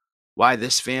know, why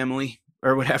this family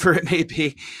or whatever it may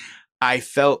be, I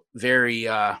felt very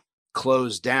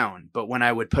closed down. But when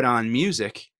I would put on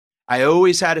music, I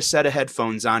always had a set of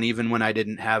headphones on, even when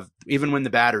the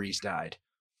batteries died,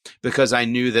 because I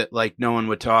knew that like no one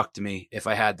would talk to me if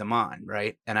I had them on.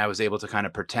 Right. And I was able to kind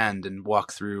of pretend and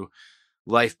walk through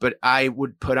life. But I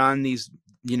would put on these,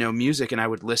 you know, music, and I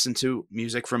would listen to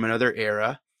music from another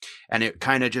era. And it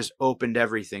kind of just opened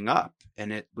everything up.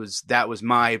 And that was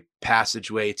my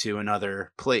passageway to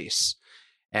another place,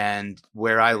 and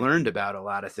where I learned about a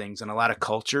lot of things and a lot of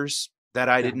cultures that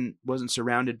I wasn't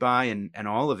surrounded by, and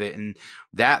all of it. And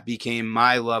that became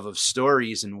my love of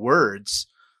stories and words.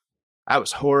 I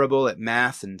was horrible at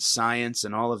math and science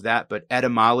and all of that, but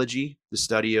etymology, the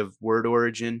study of word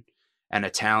origin, and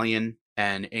Italian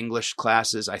and English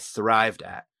classes, I thrived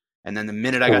at. And then the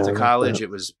minute I got to college, it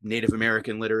was Native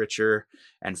American literature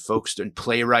and folks and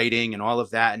playwriting and all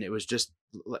of that. And it was just,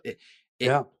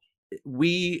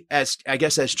 we as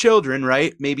children,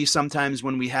 right? Maybe sometimes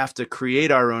when we have to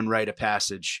create our own rite of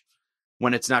passage,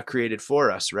 when it's not created for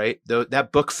us, right?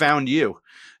 That book found you,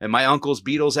 and my uncle's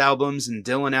Beatles albums and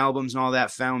Dylan albums and all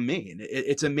that found me. And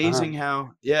it's amazing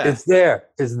how, it's there.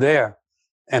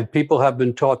 And people have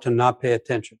been taught to not pay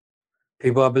attention.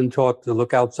 People have been taught to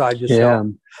look outside yourself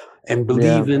and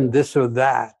believe in this or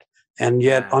that. And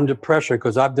yet under pressure,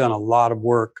 because I've done a lot of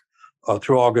work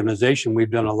through organization,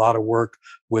 we've done a lot of work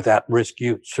with at-risk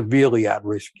youth, severely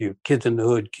at-risk youth, kids in the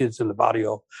hood, kids in the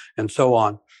barrio, and so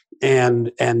on. And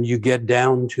you get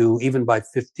down to, even by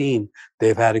 15,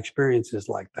 they've had experiences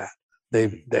like that.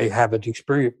 They have an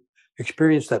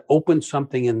experience that opens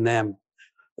something in them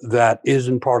that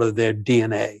isn't part of their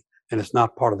DNA, and it's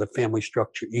not part of the family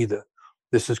structure either.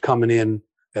 This is coming in,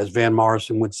 as Van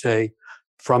Morrison would say,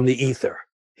 from the ether.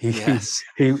 Because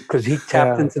he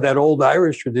tapped into that old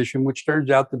Irish tradition, which turns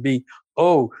out to be,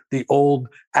 the old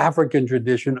African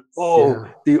tradition,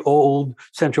 the old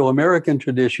Central American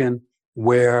tradition,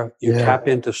 where you tap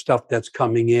into stuff that's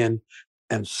coming in,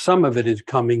 and some of it is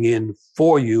coming in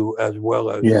for you as well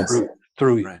as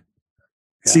through you. Right.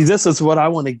 Yeah. See, this is what I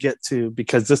want to get to,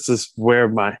 because this is where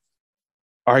my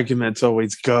arguments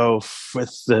always go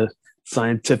with the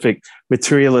scientific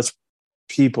materialist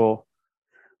people.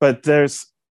 But there's,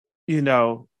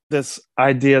 this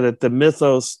idea that the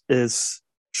mythos is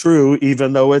true,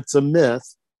 even though it's a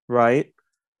myth, right?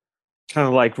 Kind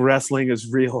of like wrestling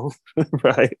is real,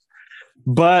 right?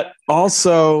 But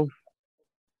also,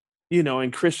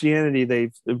 in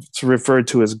Christianity, it's referred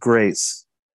to as grace,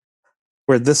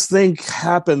 where this thing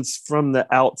happens from the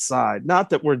outside. Not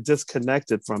that we're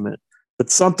disconnected from it, but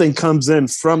something comes in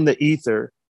from the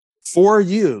ether for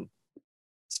you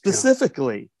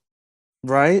specifically.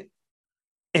 right?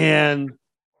 And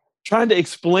trying to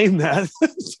explain that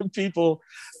to people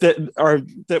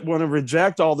that want to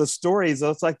reject all the stories.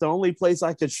 It's like the only place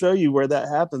I could show you where that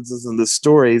happens is in the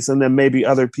stories, and then maybe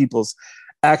other people's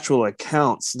actual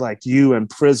accounts, like you in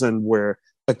prison where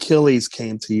Achilles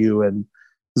came to you and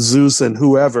Zeus and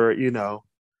whoever,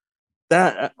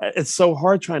 that it's so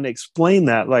hard trying to explain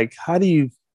that. Like, how do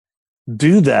you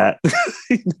do that?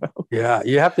 Yeah,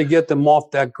 you have to get them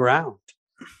off that ground.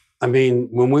 I mean,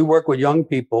 when we work with young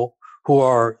people who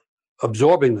are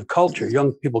absorbing the culture,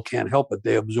 young people can't help it.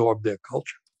 They absorb their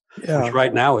culture, which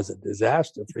right now is a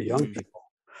disaster for young people.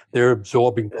 They're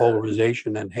absorbing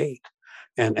polarization and hate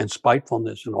and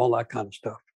spitefulness and all that kind of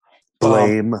stuff.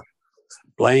 Blame.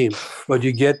 But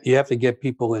you have to get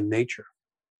people in nature.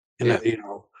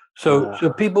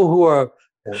 So people who are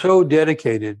so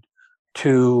dedicated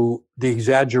to the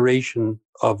exaggeration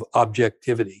of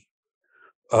objectivity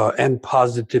and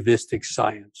positivistic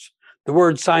science. The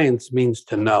word science means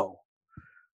to know.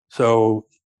 So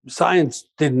science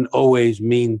didn't always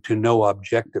mean to know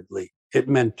objectively. It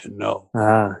meant to know.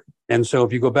 And so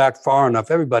if you go back far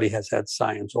enough, everybody has had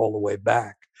science all the way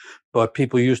back. But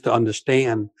people used to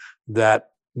understand that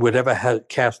whatever has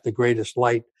cast the greatest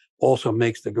light also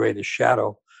makes the greatest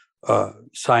shadow.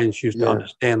 Science used to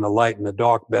understand the light and the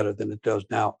dark better than it does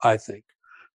now, I think.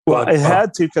 Well, it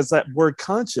had to, because that word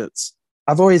conscience,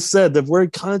 I've always said the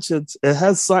word conscience, it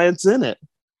has science in it.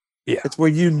 Yeah. It's where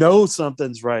you know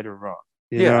something's right or wrong.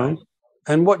 You know?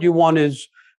 And what you want is,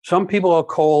 some people are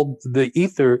called, the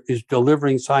ether is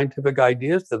delivering scientific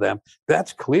ideas to them.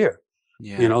 That's clear.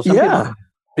 Some people have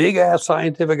big ass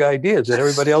scientific ideas that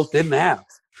everybody else didn't have.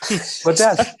 But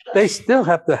they still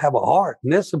have to have a heart,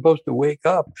 and they're supposed to wake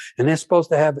up, and they're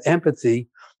supposed to have empathy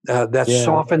that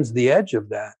softens the edge of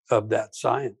that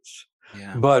science.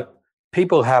 Yeah. But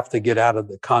people have to get out of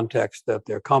the context that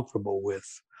they're comfortable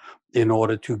with in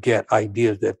order to get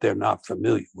ideas that they're not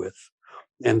familiar with.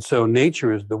 And so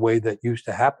nature is the way that used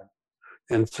to happen.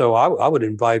 And so I would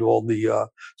invite all the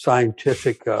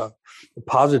scientific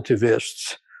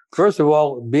positivists, first of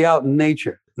all, be out in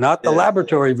nature. Not the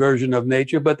laboratory version of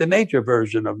nature, but the nature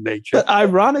version of nature. But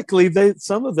ironically,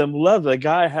 some of them love the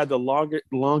guy I had the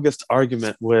longest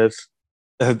argument with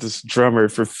this drummer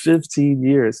for 15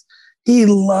 years. He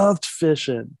loved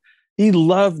fishing. He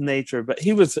loved nature, but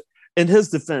he was, in his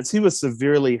defense, he was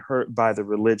severely hurt by the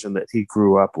religion that he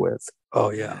grew up with. Oh,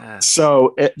 yeah.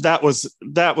 So that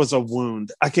was a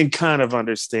wound. I can kind of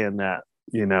understand that,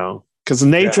 because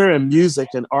nature and music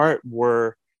and art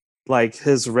were like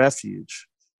his refuges,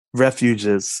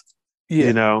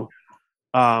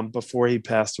 before he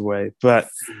passed away. But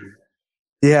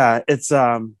it's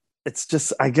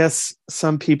just, I guess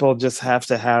some people just have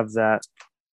to have that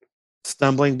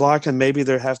stumbling block, and maybe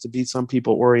there have to be some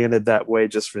people oriented that way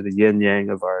just for the yin yang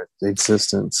of our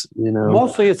existence.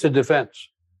 Mostly it's a defense.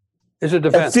 It's a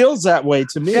defense. It feels that way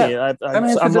to me. Yeah.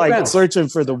 I'm like searching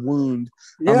for the wound.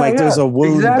 I'm like, there's a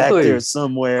wound back there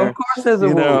somewhere. Of course, there's a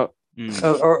wound.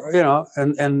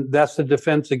 And that's the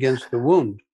defense against the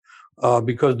wound,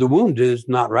 because the wound is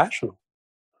not rational.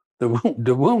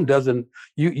 The wound doesn't.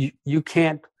 You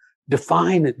can't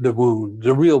define the wound,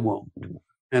 the real wound.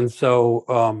 And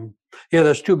so,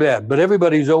 that's too bad. But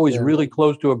everybody's always really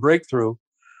close to a breakthrough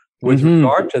with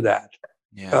regard to that.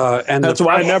 Yeah. And that's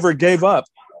why I never gave up.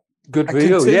 Good for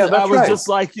you. Yeah, that's I was just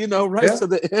like, to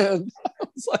the end.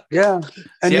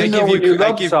 And when you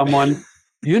love someone,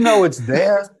 it's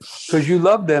there because you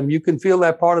love them. You can feel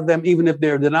that part of them, even if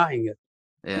they're denying it.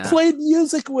 Yeah. I played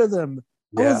music with him.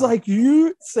 I was like,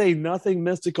 you say nothing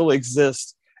mystical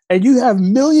exists, and you have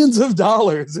millions of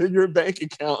dollars in your bank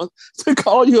account to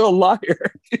call you a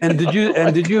liar. And did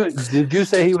you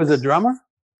say he was a drummer?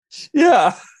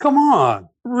 Yeah. Come on.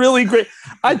 Really great.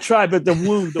 I tried, but the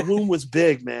wound was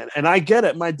big, man. And I get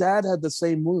it. My dad had the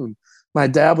same wound. My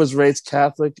dad was raised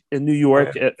Catholic in New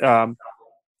York.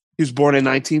 He was born in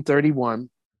 1931.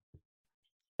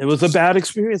 It was a bad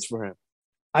experience for him.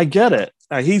 I get it.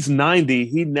 He's 90.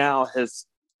 He now has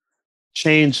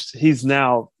changed. He's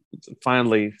now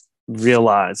finally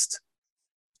realized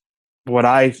what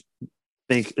I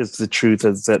think is the truth,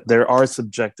 is that there are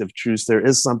subjective truths. There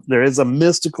is a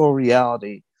mystical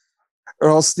reality, or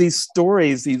else these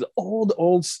stories, these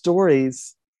old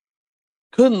stories,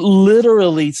 couldn't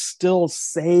literally still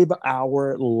save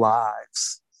our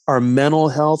lives, our mental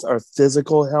health, our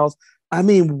physical health. I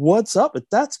mean, what's up?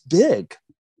 That's big.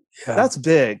 Yeah. That's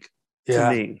big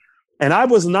to me. And I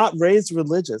was not raised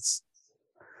religious,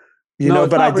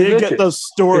 but I did get those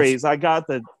stories. I got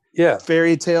the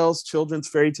fairy tales, children's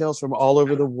fairy tales from all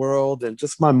over the world, and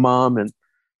just my mom, and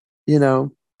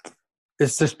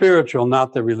It's the spiritual,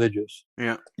 not the religious.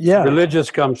 Yeah. Yeah.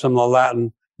 Religious comes from the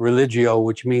Latin religio,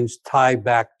 which means tie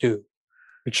back to.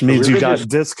 Which means you religious- got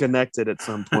disconnected at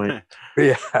some point.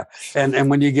 Yeah.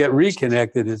 And when you get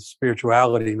reconnected, it's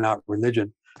spirituality, not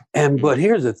religion. But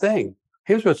here's the thing.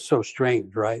 Here's what's so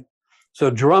strange, right? So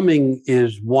drumming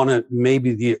is one of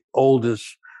maybe the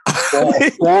oldest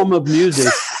form of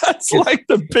music. That's like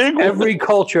the big one. Every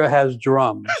culture has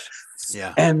drums.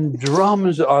 Yeah. And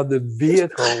drums are the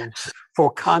vehicles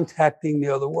for contacting the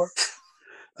other world.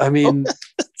 I mean,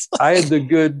 I had the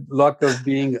good luck of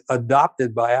being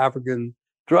adopted by African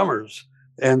drummers.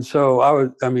 And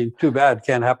so too bad,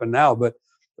 can't happen now, but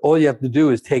all you have to do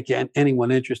is take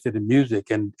anyone interested in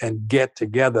music and get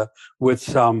together with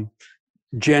some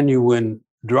genuine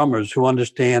drummers who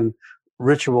understand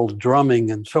ritual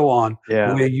drumming and so on,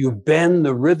 where you bend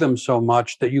the rhythm so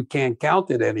much that you can't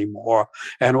count it anymore.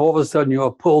 And all of a sudden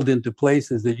you're pulled into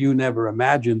places that you never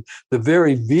imagined. The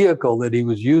very vehicle that he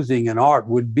was using in art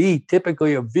would be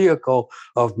typically a vehicle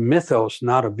of mythos,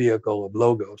 not a vehicle of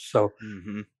logos. So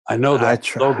I know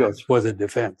that logos was a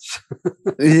defense.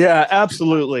 Yeah,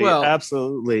 absolutely. Well,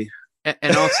 absolutely.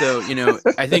 And also,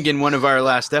 I think in one of our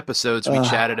last episodes, we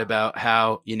chatted about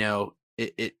how,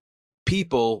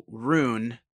 people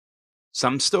ruin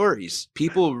some stories.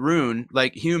 People ruin,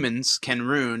 like humans can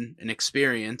ruin an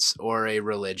experience or a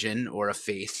religion or a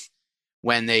faith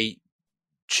when they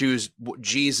choose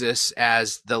Jesus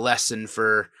as the lesson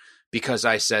for because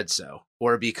I said so,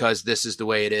 or because this is the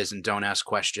way it is and don't ask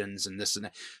questions and this and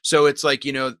that. So it's like,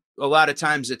 a lot of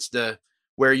times it's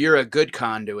where you're a good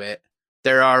conduit.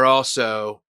 There are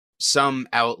also some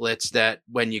outlets that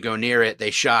when you go near it,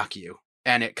 they shock you.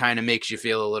 And it kind of makes you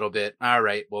feel a little bit, all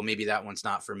right, well, maybe that one's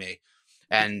not for me.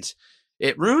 And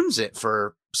it ruins it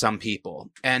for some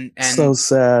people. And so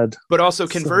sad. But also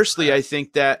conversely, I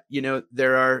think that,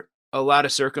 there are a lot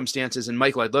of circumstances. And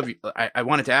Michael, I'd love you. I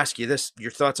wanted to ask you this.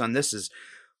 Your thoughts on this is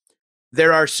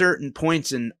there are certain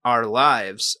points in our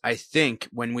lives, I think,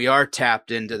 when we are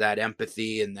tapped into that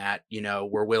empathy and that,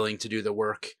 we're willing to do the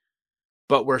work,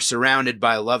 but we're surrounded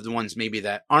by loved ones maybe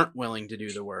that aren't willing to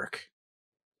do the work.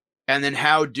 And then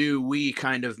how do we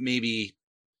kind of maybe,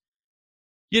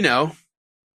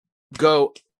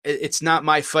 go, it's not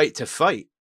my fight to fight.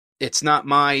 It's not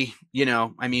my,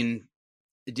 do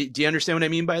you understand what I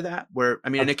mean by that?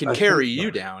 And it can carry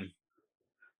you down.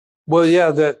 Well,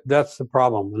 yeah, that's the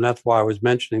problem. And that's why I was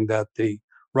mentioning that the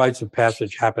rites of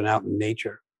passage happen out in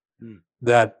nature,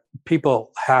 that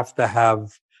people have to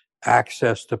have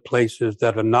access to places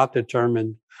that are not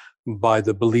determined by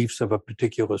the beliefs of a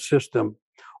particular system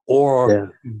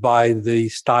or by the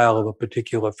style of a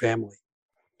particular family.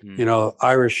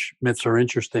 Irish myths are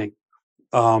interesting.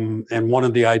 And one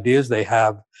of the ideas they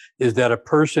have is that a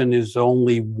person is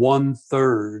only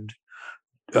 1/3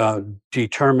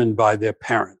 determined by their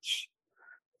parents.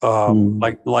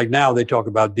 Like now they talk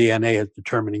about DNA as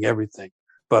determining everything,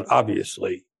 but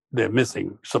obviously they're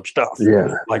missing some stuff,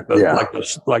 like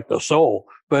the soul.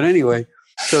 But anyway,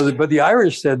 but the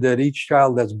Irish said that each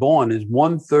child that's born is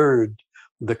 1/3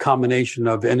 the combination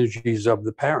of energies of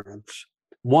the parents,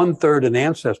 1/3 an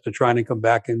ancestor trying to come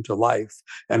back into life,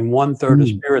 and 1/3 a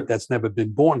spirit that's never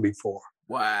been born before.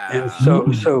 Wow! And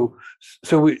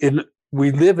so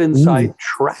we live inside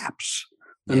traps.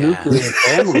 The nuclear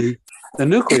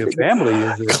family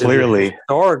is clearly a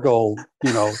historical,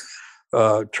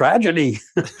 tragedy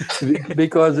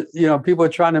because people are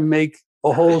trying to make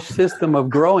a whole system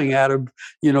of growing out of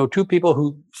two people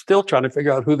who still trying to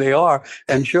figure out who they are,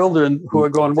 and children who are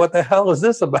going, what the hell is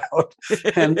this about?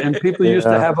 And people used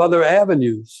to have other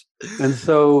avenues. And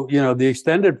so the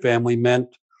extended family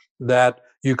meant that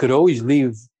you could always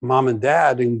leave mom and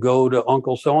dad and go to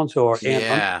Uncle so-and-so or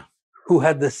Aunt Uncle, who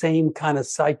had the same kind of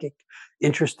psychic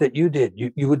interest that you did.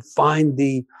 You would find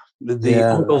the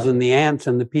uncles and the aunts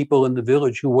and the people in the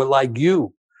village who were like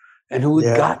you and who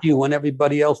got you when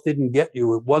everybody else didn't get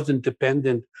you. It wasn't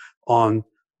dependent on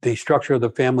the structure of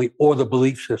the family or the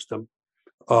belief system.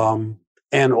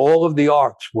 And all of the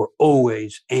arts were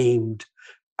always aimed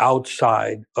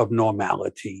outside of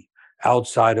normality,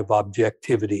 outside of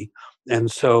objectivity.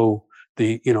 And so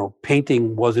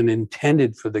painting wasn't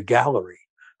intended for the gallery.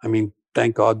 I mean,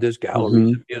 thank God there's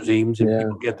galleries and museums and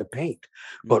people get to paint.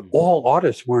 But all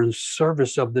artists were in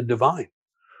service of the divine,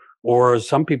 or as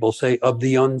some people say, of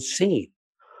the unseen.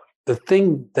 The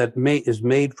thing that is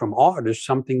made from art is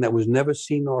something that was never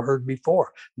seen or heard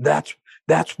before. That's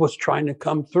what's trying to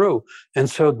come through. And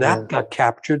so that got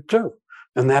captured too.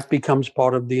 And that becomes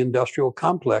part of the industrial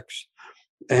complex.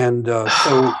 And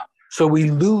so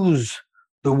we lose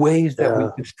the ways that we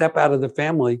can step out of the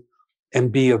family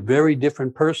and be a very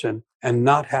different person and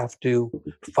not have to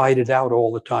fight it out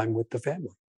all the time with the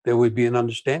family. There would be an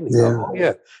understanding of, oh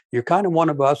yeah, you're kind of one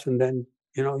of us, and then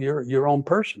you're your own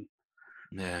person.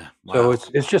 Yeah. Wow. So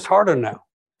it's just harder now.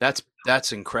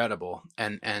 That's incredible.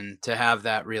 And to have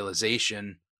that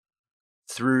realization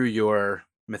through your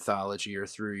mythology or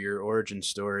through your origin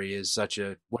story is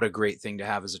what a great thing to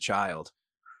have as a child.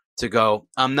 To go,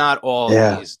 I'm not all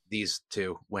these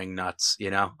two wing nuts,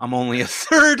 I'm only a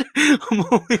third.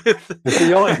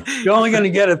 You're only going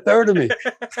to get a third of me.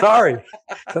 Sorry.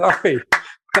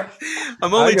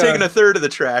 I'm only taking a third of the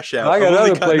trash out. I got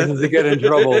other places to get in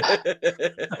trouble.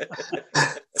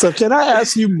 So can I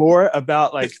ask you more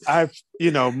about, like,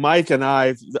 Mike and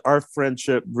I, our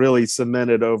friendship really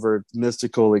cemented over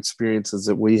mystical experiences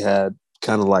that we had,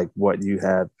 kind of like what you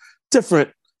had.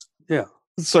 Different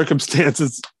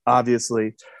circumstances,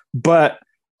 obviously. But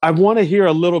I want to hear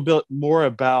a little bit more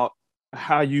about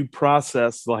how you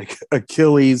process, like,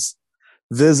 Achilles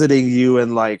visiting you,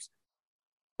 and like,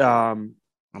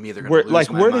 I'm either going to lose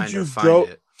my mind or find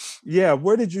it. Yeah,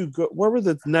 where did you go? Where were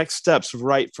the next steps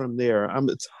right from there? I'm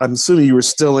assuming you were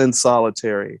still in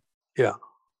solitary. Yeah.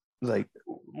 Like,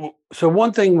 so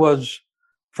one thing was,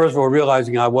 first of all,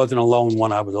 realizing I wasn't alone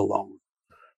when I was alone.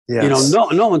 yes.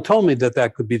 No one told me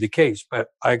that could be the case, but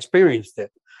I experienced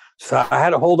it. So I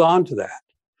had to hold on to that.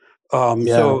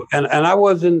 So, and I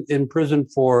wasn't in prison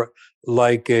for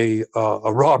like a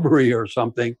robbery or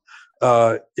something.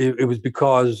 It was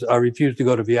because I refused to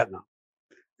go to Vietnam,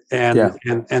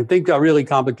 and things got really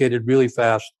complicated really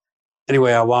fast.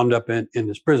 Anyway, I wound up in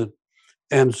this prison,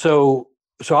 and so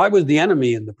I was the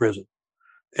enemy in the prison,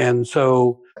 and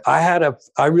so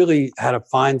I really had to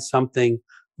find something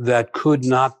that could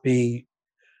not be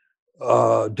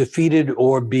defeated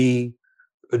or be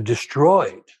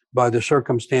destroyed by the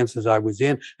circumstances I was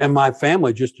in. And my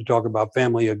family, just to talk about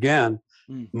family again,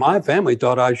 my family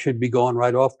thought I should be going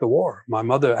right off to war. My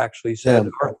mother actually said,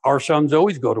 our sons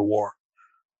always go to war.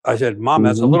 I said, Mom,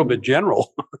 that's a little bit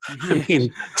general. I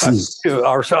mean,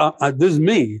 our son, this is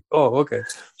me. Oh, okay.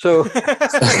 So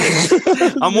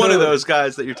I'm one of those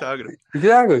guys that you're talking about.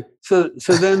 Exactly. So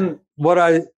then what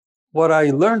I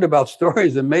learned about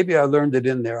stories, and maybe I learned it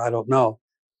in there, I don't know,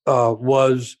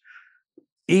 was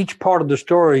each part of the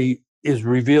story is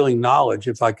revealing knowledge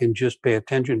if I can just pay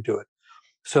attention to it.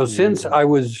 So since I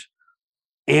was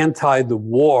anti the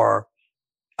war,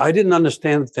 I didn't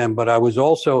understand it then, but I was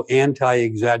also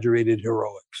anti-exaggerated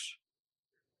heroics.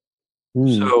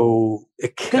 So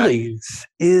Achilles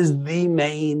is the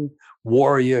main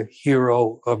warrior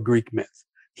hero of Greek myth.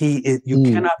 You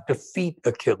cannot defeat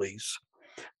Achilles.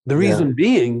 The reason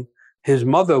being, his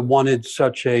mother wanted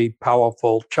such a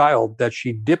powerful child that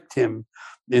she dipped him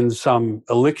in some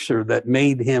elixir that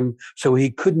made him so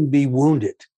he couldn't be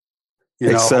wounded.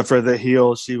 Except for the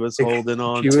heel she was holding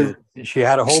on to. She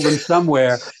had to hold him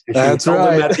somewhere, and That's she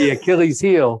held him right. at the Achilles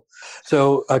heel.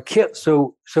 So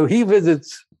he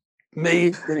visits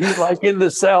me, and he's like in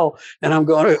the cell, and I'm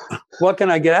going, what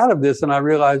can I get out of this? And I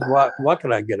realized what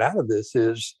can I get out of this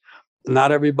is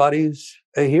not everybody's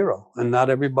a hero, and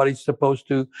not everybody's supposed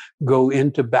to go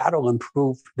into battle and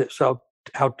prove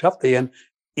how tough they are. And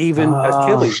even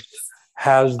Achilles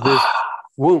has this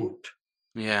wound.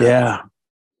 Yeah.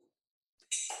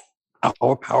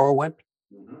 Our power went.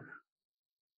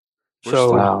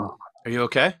 So, are you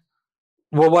okay?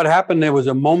 Well, what happened? There was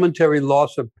a momentary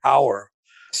loss of power.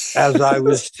 As I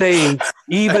was saying,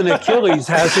 even Achilles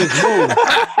has his wound.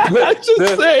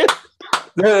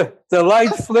 The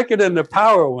lights flickered and the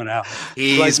power went out.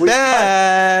 He's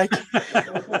back.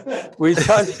 We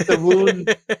touched the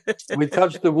wound. We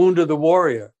touched the wound of the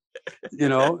warrior.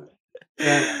 So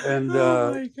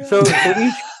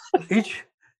each.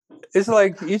 It's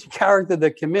like each character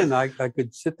that came in, I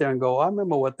could sit there and go, I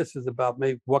remember what this is about.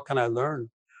 Maybe what can I learn?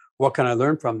 What can I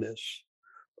learn from this?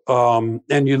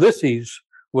 And Ulysses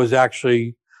was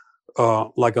actually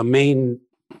like a main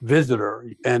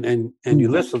visitor, and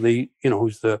Ulysses,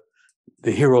 who's the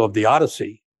hero of the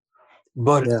Odyssey,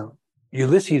 but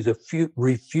Ulysses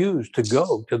refused to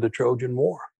go to the Trojan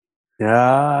War.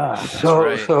 Yeah.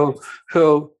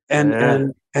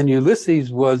 And Ulysses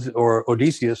or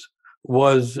Odysseus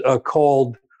was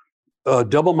called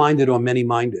double-minded or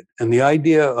many-minded. And the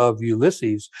idea of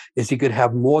Ulysses is he could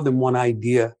have more than one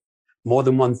idea, more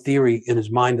than one theory in his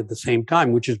mind at the same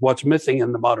time, which is what's missing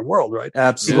in the modern world, right?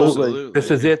 Absolutely. This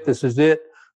is it.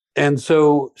 And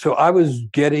so I was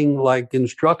getting like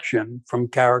instruction from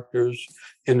characters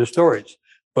in the stories.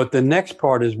 But the next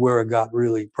part is where it got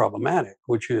really problematic,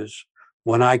 which is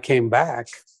when I came back,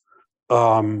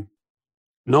 no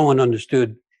one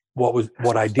understood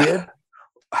what I did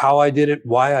how I did it,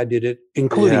 why I did it,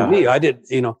 including me. I did,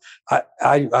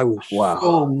 I was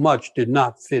so much did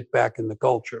not fit back in the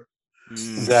culture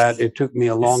that it took me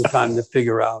a long time to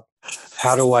figure out,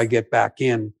 how do I get back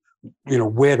in?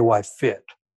 Where do I fit?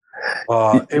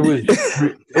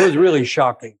 It was really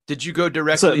shocking. Did you go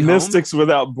directly home? Mystics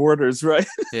Without Borders, right?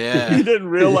 Yeah. You didn't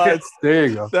realize there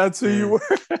you go. That's who you were.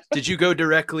 Did you go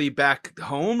directly back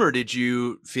home, or did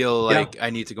you feel like I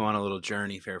need to go on a little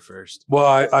journey first?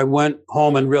 Well, I went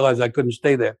home and realized I couldn't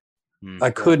stay there.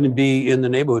 I couldn't be in the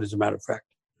neighborhood, as a matter of fact.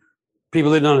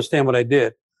 People didn't understand what I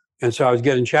did. And so I was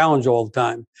getting challenged all the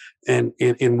time, and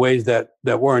in ways that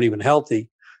weren't even healthy.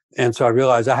 And so I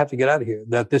realized I have to get out of here,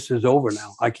 that this is over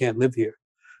now. I can't live here.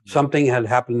 Something had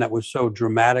happened that was so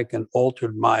dramatic and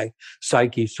altered my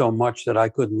psyche so much that I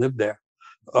couldn't live there.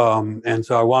 And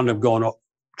so I wound up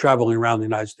traveling around the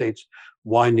United States,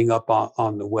 winding up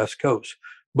on the West Coast.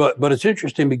 But it's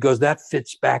interesting because that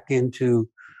fits back into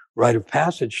rite of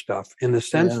passage stuff, in the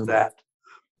sense that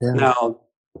now,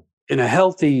 in a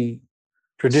healthy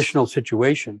traditional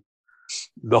situation,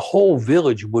 the whole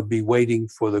village would be waiting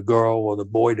for the girl or the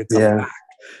boy to come back.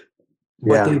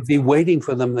 But they'd be waiting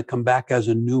for them to come back as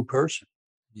a new person.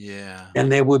 Yeah.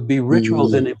 And there would be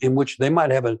rituals in which they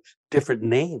might have a different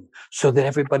name, so that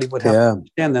everybody would have to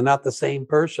understand they're not the same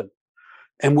person.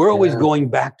 And we're always going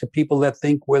back to people that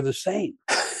think we're the same.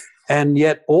 And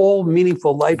yet all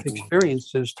meaningful life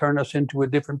experiences turn us into a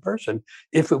different person,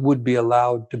 if it would be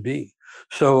allowed to be.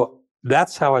 So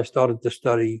that's how I started to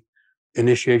study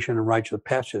initiation and rites of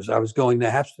passage. I was going,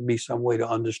 there has to be some way to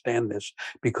understand this,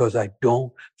 because I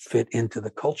don't fit into the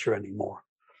culture anymore.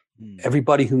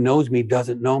 Everybody who knows me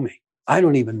doesn't know me. I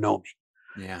don't even know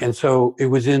me. Yeah. And so it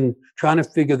was in trying to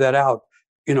figure that out,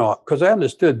 because I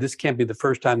understood this can't be the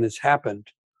first time this happened.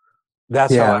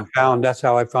 That's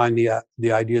how I find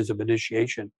the ideas of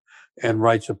initiation and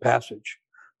rites of passage.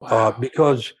 Wow.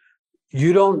 Because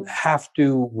you don't have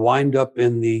to wind up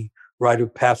in the rite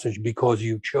of passage because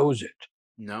you chose it.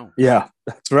 No. Yeah,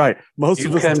 that's right. Most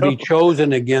of us can be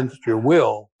chosen against your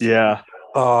will. Yeah.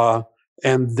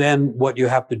 And then what you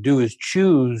have to do is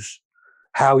choose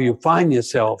how you find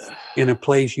yourself in a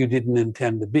place you didn't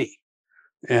intend to be.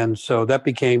 And so that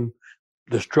became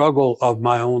the struggle of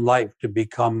my own life, to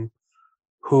become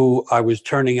who I was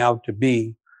turning out to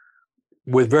be,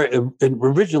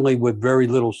 originally with very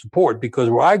little support, because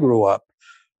where I grew up,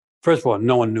 first of all,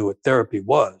 no one knew what therapy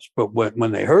was. But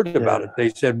when they heard about it, they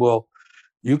said, well,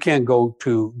 you can't go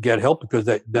to get help because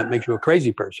that makes you a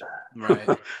crazy person.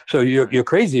 Right. So you're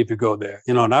crazy if you go there.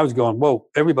 And I was going, whoa,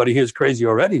 everybody here is crazy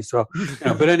already. So,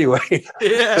 but anyway,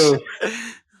 so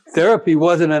therapy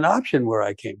wasn't an option where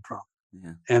I came from.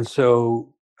 Yeah. And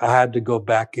so I had to go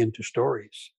back into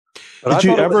stories. But did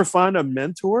you ever find a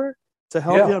mentor to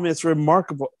help you? I mean, it's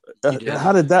remarkable.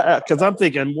 How did that? Because I'm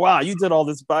thinking, wow, you did all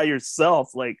this by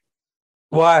yourself.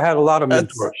 Well, I had a lot of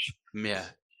mentors. Yeah.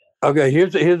 Okay,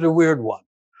 here's a weird one.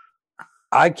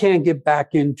 I can't get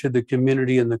back into the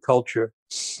community and the culture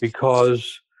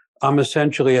because I'm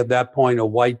essentially at that point a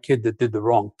white kid that did the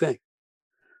wrong thing.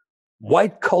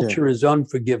 White culture is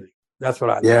unforgiving. That's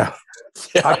what I learned.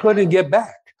 I couldn't get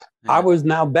back. I was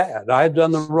now bad. I had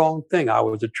done the wrong thing. I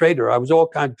was a traitor. I was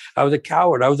a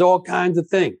coward. I was all kinds of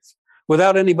things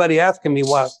without anybody asking me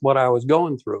what I was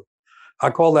going through.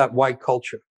 I call that white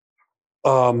culture.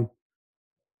 Where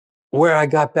I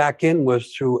got back in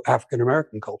was through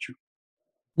African-American culture.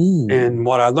 And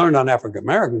what I learned on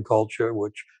African-American culture,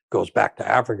 which goes back to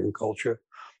African culture,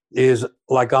 is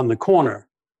like on the corner.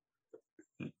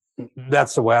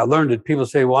 That's the way I learned it. People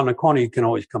say, well, on the corner, you can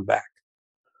always come back.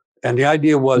 And the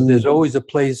idea was there's always a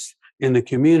place in the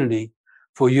community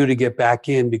for you to get back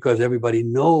in, because everybody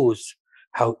knows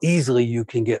how easily you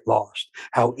can get lost,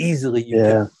 how easily you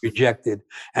get rejected,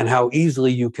 and how easily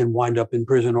you can wind up in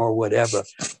prison or whatever.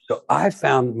 So I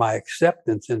found my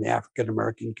acceptance in the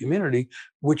African-American community,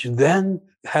 which then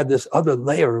had this other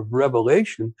layer of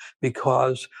revelation,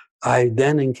 because I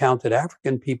then encountered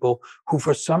African people who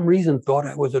for some reason thought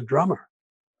I was a drummer.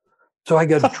 So I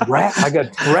got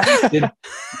drafted.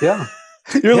 Yeah.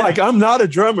 You're like, I'm not a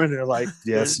drummer. And they're like,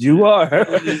 yes, you are.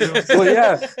 Well,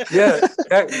 yeah.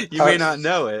 You may not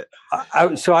know it.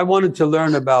 So I wanted to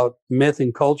learn about myth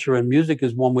and culture, and music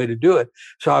is one way to do it.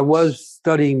 So I was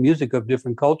studying music of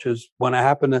different cultures when I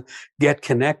happened to get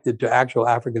connected to actual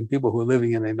African people who were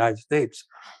living in the United States.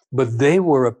 But they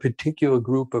were a particular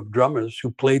group of drummers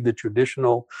who played the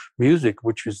traditional music,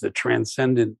 which is the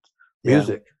transcendent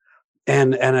music.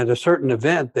 And at a certain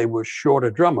event, they were short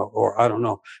a drummer, or I don't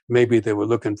know, maybe they were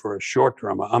looking for a short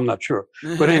drummer. I'm not sure.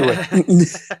 But anyway,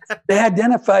 they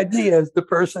identified me as the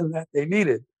person that they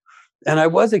needed. And I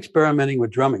was experimenting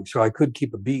with drumming, so I could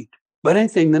keep a beat. But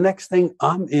the next thing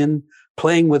I'm in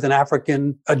playing with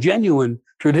a genuine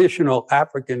traditional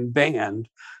African band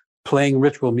playing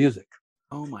ritual music.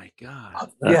 Oh my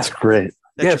God. That's great.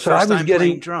 That's your first time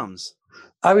playing drums.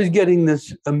 I was getting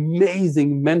this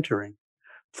amazing mentoring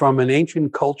from an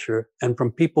ancient culture and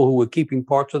from people who were keeping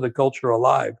parts of the culture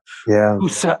alive. Yeah.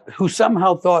 Who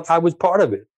somehow thought I was part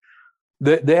of it.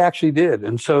 They actually did.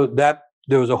 And so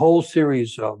there was a whole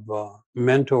series of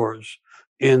mentors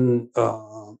in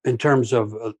terms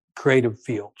of creative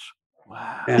fields.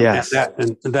 Wow. And, Yes.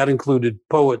 and that included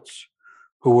poets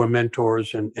who were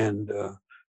mentors, and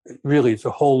really it's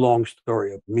a whole long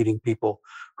story of meeting people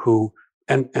who,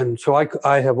 and so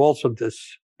I have also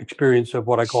this experience of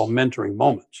what I call mentoring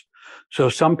moments. So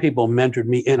some people mentored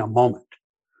me in a moment.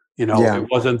 It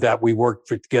wasn't that we worked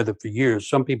together for years.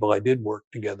 Some people I did work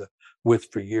together with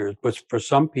for years, but for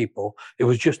some people, it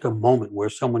was just a moment where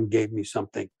someone gave me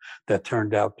something that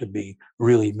turned out to be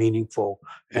really meaningful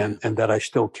and that I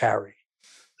still carry.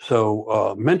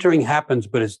 So mentoring happens,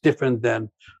 but it's different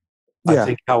than I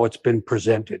think how it's been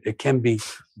presented. It can be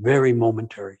very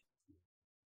momentary.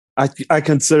 I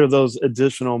consider those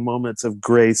additional moments of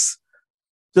grace,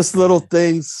 just little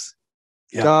things.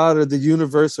 Yeah. God or the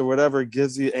universe or whatever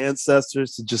gives you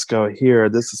ancestors to just go, here,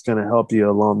 this is going to help you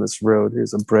along this road.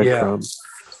 Here's a breadcrumb.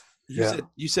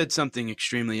 You said something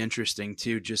extremely interesting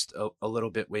too, just a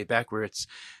little bit way back, where it's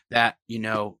that,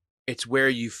 it's where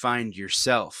you find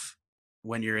yourself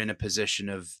when you're in a position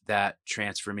of that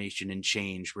transformation and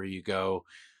change, where you go,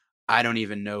 I don't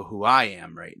even know who I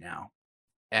am right now.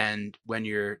 And when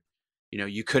you're,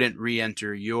 you couldn't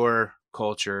re-enter your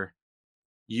culture,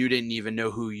 you didn't even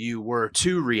know who you were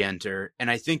to re-enter.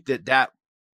 And I think that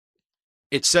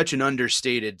it's such an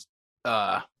understated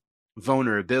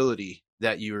vulnerability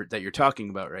that you're talking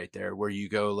about right there, where you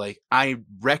go like, I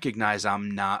recognize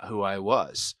I'm not who I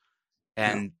was.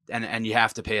 And you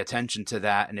have to pay attention to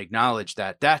that and acknowledge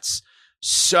that. That's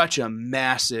such a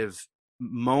massive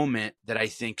moment that I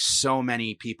think so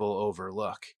many people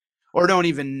overlook or don't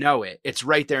even know it. It's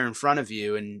right there in front of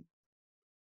you, and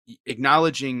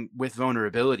acknowledging with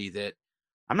vulnerability that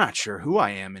I'm not sure who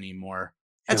I am anymore.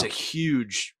 That's a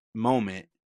huge moment.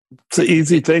 It's an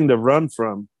easy thing to run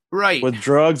from. Right. With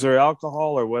drugs or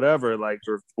alcohol or whatever,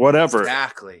 or whatever.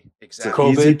 Exactly.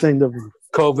 Easy thing to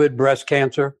COVID, breast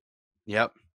cancer.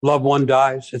 Yep. Loved one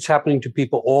dies. It's happening to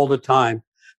people all the time,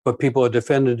 but people are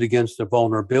defended against the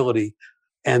vulnerability.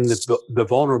 And the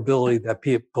vulnerability that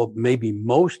people may be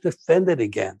most offended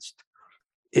against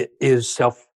is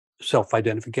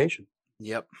self-identification.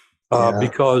 Yep.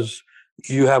 Because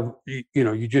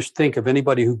you just think of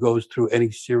anybody who goes through any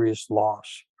serious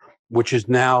loss, which is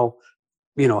now,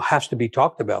 has to be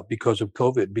talked about because of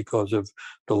COVID, because of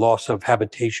the loss of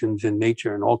habitations in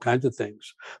nature and all kinds of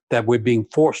things, that we're being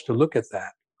forced to look at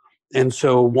that. And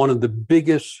so one of the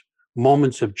biggest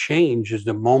moments of change is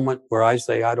the moment where I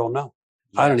say, I don't know.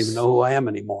 Yes. I don't even know who I am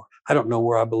anymore. I don't know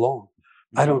where I belong.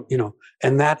 Mm-hmm. I don't,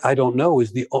 and that I don't know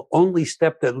is the only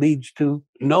step that leads to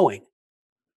knowing.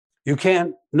 You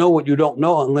can't know what you don't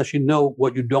know unless you know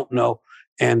what you don't know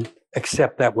and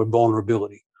accept that with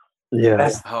vulnerability. Yeah.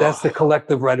 That's the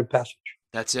collective rite of passage.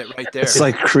 That's it right there. It's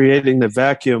like creating the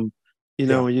vacuum.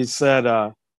 When you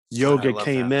said yoga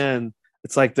came that. in,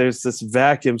 it's like there's this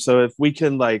vacuum. So if we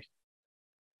can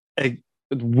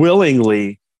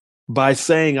willingly, by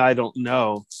saying I don't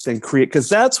know, then create, because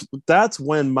that's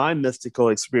when my mystical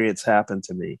experience happened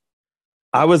to me.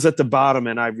 I was at the bottom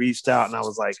and I reached out and I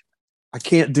was like, I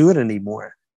can't do it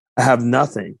anymore. I have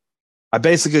nothing. I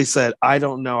basically said, I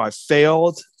don't know. I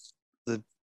failed. The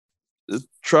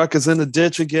truck is in the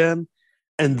ditch again.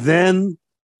 And then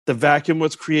the vacuum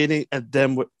was creating, and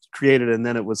then what created, and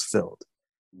then it was filled.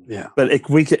 Yeah. But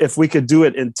if we could do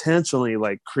it intentionally,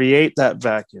 like create that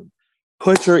vacuum,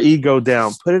 put your ego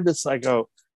down, put it aside, go,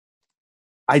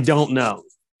 I don't know,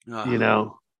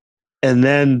 and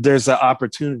then there's an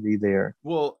opportunity there.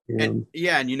 Well, and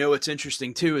what's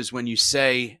interesting too is when you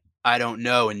say, I don't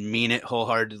know, and mean it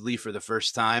wholeheartedly for the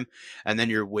first time, and then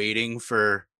you're waiting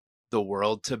for the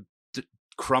world to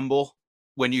crumble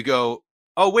when you go,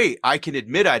 oh, wait, I can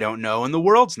admit I don't know, and the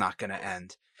world's not going to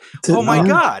end. Oh my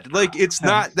God. Like, it's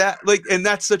not that, like, and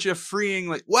that's such a freeing,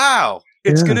 like, wow,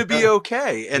 it's going to be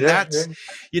okay. And that's,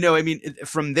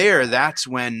 from there, that's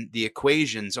when the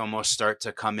equations almost start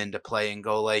to come into play and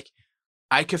go like,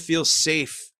 I could feel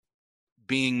safe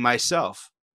being myself.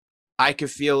 I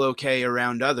could feel okay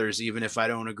around others, even if I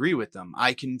don't agree with them.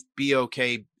 I can be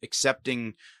okay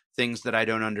accepting things that I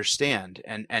don't understand.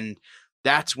 And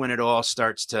that's when it all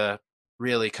starts to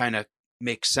really kind of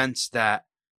make sense that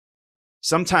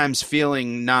sometimes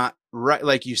feeling not right,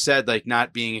 like you said, like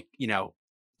not being,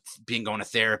 going to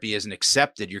therapy isn't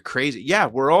accepted. You're crazy. Yeah,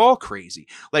 we're all crazy.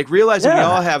 Like realizing we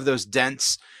all have those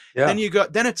dents. Yeah.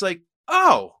 Then it's like,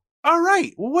 oh, all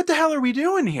right. Well, what the hell are we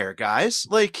doing here, guys?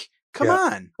 Like, come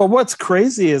on. Well, what's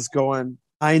crazy is going,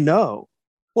 I know.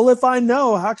 Well, if I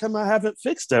know, how come I haven't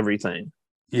fixed everything?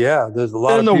 Yeah, there's a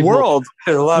lot in of the people, world.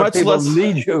 There's a lot of much people less-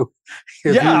 need you.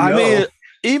 I mean,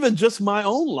 even just my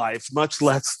own life, much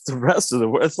less the rest of the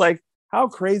world. It's like, how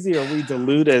crazy are we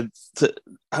deluded to?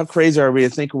 How crazy are we to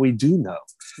think we do know?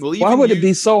 Well, why would it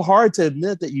be so hard to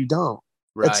admit that you don't?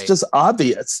 Right. It's just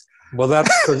obvious. Well, that's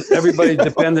because everybody's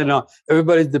dependent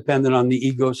on the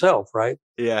ego self, right?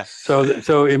 Yeah.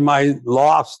 So in my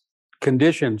lost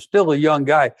condition, still a young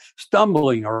guy,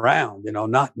 stumbling around,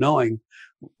 not knowing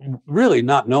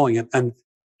it, and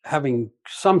having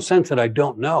some sense that I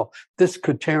don't know. This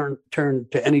could turn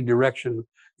to any direction,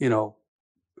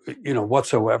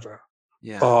 whatsoever.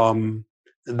 Yeah.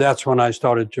 That's when I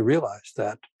started to realize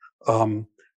that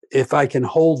if I can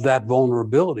hold that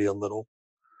vulnerability a little,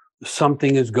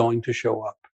 something is going to show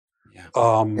up.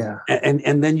 Yeah.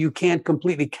 And then you can't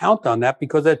completely count on that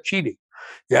because that's cheating.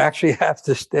 You actually have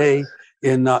to stay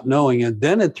in not knowing. And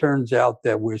then it turns out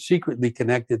that we're secretly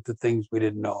connected to things we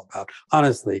didn't know about.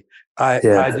 Honestly, I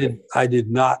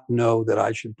did not know that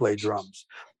I should play drums.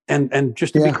 And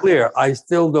just to be clear, I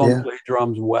still don't play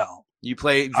drums well. You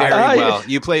play very well.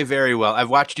 You play very well.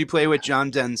 I've watched you play with John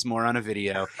Densmore on a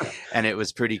video, and it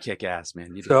was pretty kick-ass,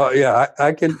 man.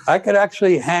 I could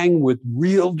actually hang with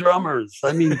real drummers.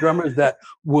 I mean, drummers that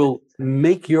will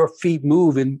make your feet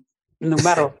move no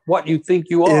matter what you think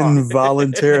you are.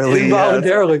 Involuntarily.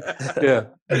 Yeah.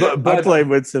 But I played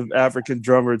with some African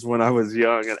drummers when I was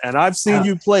young, and I've seen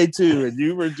you play too, and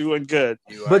you were doing good.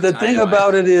 But the thing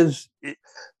about it is,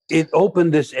 it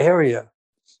opened this area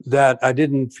that I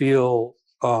didn't feel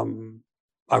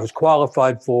I was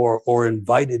qualified for or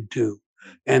invited to,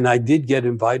 and I did get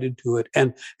invited to it,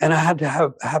 and I had to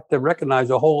have to recognize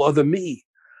a whole other me.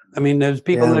 I mean, there's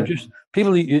people that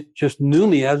just knew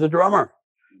me as a drummer,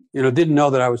 didn't know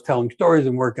that I was telling stories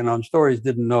and working on stories,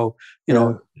 didn't know,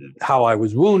 how I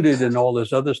was wounded and all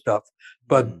this other stuff.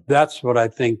 But that's what I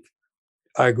think.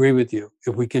 I agree with you.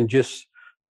 If we can just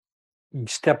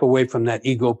step away from that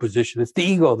ego position, it's the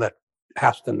ego that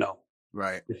has to know,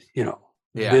 right?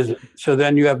 Yeah. So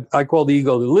then you have, I call the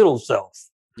ego the little self.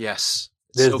 Yes.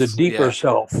 There's the deeper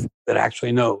self that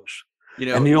actually knows.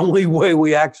 And the only way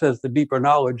we access the deeper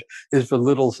knowledge is for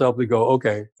little self to go,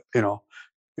 okay,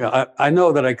 I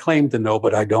know that I claim to know,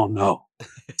 but I don't know.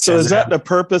 So is that the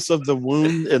purpose of the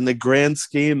wound in the grand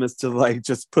scheme, is to like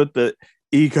just put the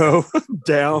ego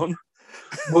down?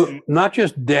 Well, not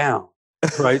just down,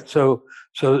 right? So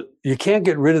you can't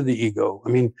get rid of the ego. I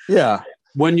mean,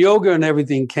 when yoga and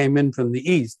everything came in from the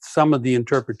East, some of the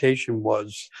interpretation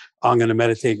was, I'm going to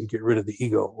meditate and get rid of the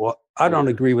ego. Well, I don't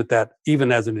agree with that,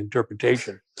 even as an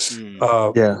interpretation.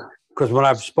 Because when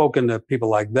I've spoken to people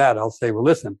like that, I'll say, well,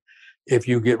 listen, if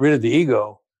you get rid of the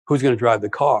ego, who's going to drive the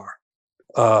car?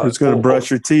 Who's going to brush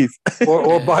your teeth?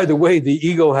 or by the way, the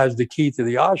ego has the key to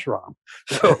the ashram.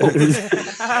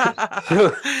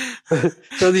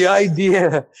 So the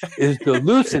idea is to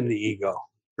loosen the ego,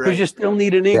 because you still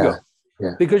need an ego.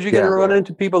 Because you're going to run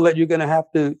into people that you're going to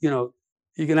have to, you're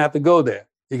going to have to go there.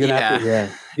 You're going to have to,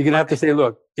 you're going to have to say,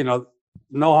 look, no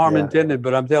harm intended,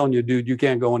 but I'm telling you, dude, you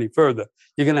can't go any further.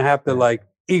 You're going to have to like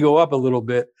ego up a little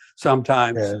bit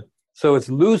sometimes. So it's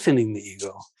loosening the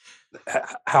ego,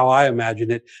 how I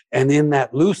imagine it. And in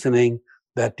that loosening,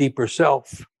 that deeper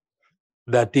self,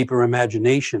 that deeper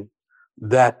imagination,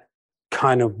 that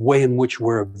kind of way in which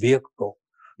we're a vehicle,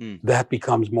 that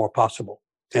becomes more possible.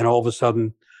 And all of a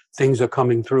sudden, things are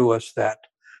coming through us that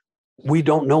we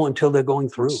don't know until they're going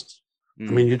through. I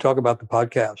mean, you talk about the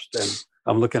podcast, and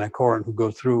I'm looking at Corin, who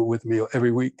goes through it with me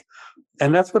every week.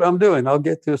 And that's what I'm doing. I'll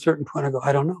get to a certain point. I go,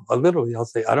 I don't know. I'll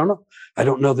say, I don't know. I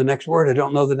don't know the next word. I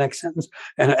don't know the next sentence.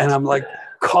 And I'm like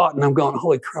caught, and I'm going,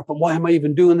 holy crap, why am I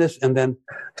even doing this? And then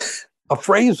a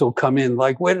phrase will come in,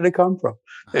 like, where did it come from?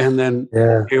 And then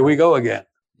here we go again.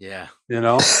 Yeah.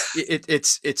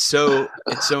 It's so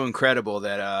incredible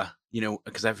that,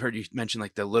 because I've heard you mention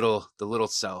like the little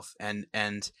self, and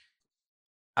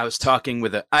I was talking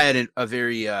with I had a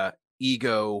very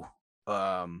ego,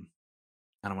 I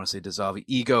don't want to say dissolving,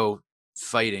 ego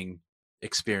fighting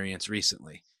experience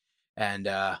recently, and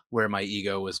where my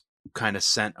ego was kind of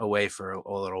sent away for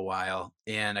a little while,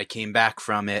 and I came back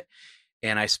from it,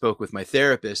 and I spoke with my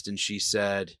therapist, and she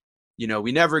said,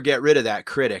 we never get rid of that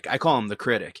critic. I call him the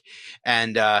critic.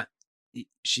 And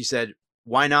she said,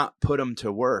 why not put him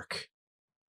to work?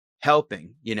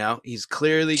 helping. He's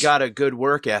clearly got a good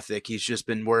work ethic. He's just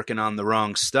been working on the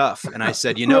wrong stuff. And I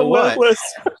said, you know what?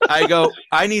 I go,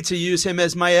 I need to use him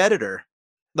as my editor.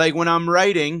 Like when I'm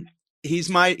writing, he's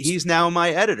now my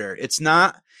editor. He's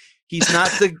not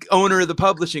the owner of the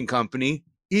publishing company.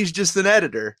 He's just an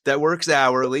editor that works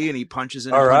hourly, and he punches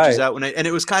in and punches out. And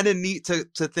it was kind of neat to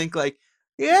think like,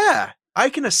 yeah, I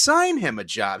can assign him a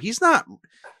job. He's not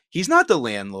the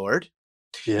landlord.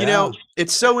 Yeah.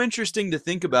 It's so interesting to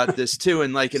think about this too.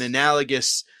 And like an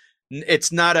analogous,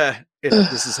 this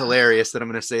is hilarious that I'm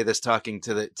going to say this talking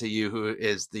to you, who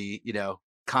is the,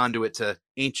 conduit to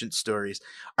ancient stories.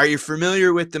 Are you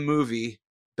familiar with the movie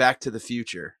Back to the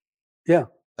Future? Yeah.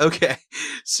 Okay.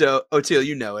 So Oteil,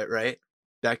 you know it, right?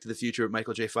 Back to the Future with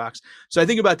Michael J. Fox. So I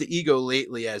think about the ego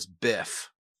lately as Biff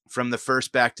from the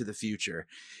first Back to the Future.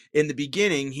 In the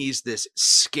beginning, he's this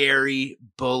scary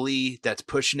bully that's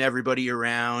pushing everybody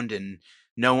around and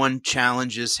no one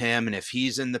challenges him. And if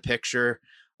he's in the picture,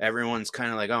 everyone's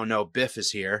kind of like, oh no, Biff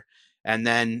is here. And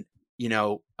then,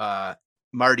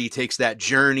 Marty takes that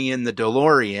journey in the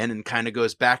DeLorean and kind of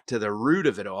goes back to the root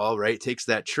of it all, right? Takes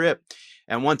that trip.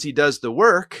 And once he does the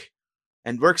work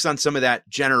and works on some of that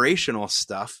generational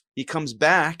stuff, he comes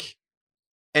back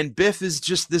and Biff is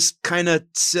just this kind of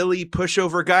silly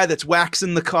pushover guy that's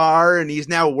waxing the car, and he's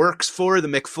now works for the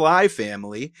McFly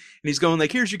family. And he's going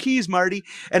like, here's your keys, Marty.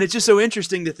 And it's just so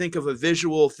interesting to think of a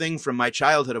visual thing from my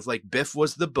childhood of like Biff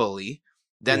was the bully,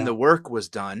 then the work was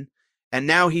done, and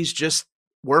now he's just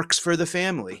works for the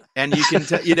family. And you can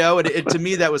to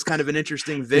me that was kind of an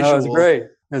interesting visual. No, it's great.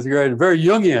 It's great. Very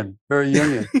Jungian.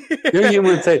 Jungian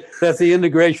would say that's the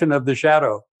integration of the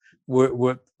shadow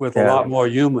with a lot more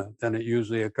humor than it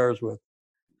usually occurs with.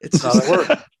 It's how it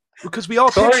works. Because we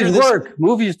all stories picture this, work.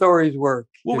 Movie stories work.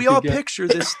 Well, we all picture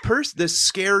this person, this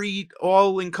scary,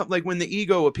 like when the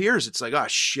ego appears, it's like, oh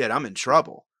shit, I'm in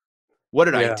trouble. What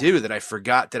did I do that I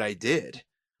forgot that I did?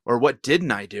 Or what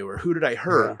didn't I do? Or who did I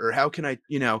hurt? Or how can I,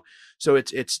 so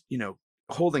it's,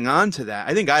 holding on to that.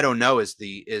 I think I don't know is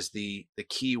the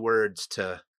key words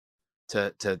to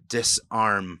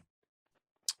disarm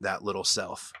that little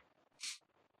self.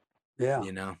 Yeah.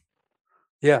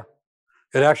 Yeah.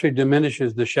 It actually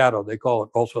diminishes the shadow. They call it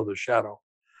also the shadow,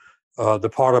 the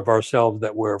part of ourselves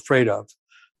that we're afraid of.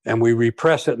 And we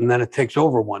repress it, and then it takes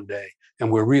over one day,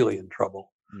 and we're really in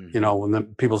trouble. Mm-hmm.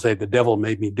 When people say the devil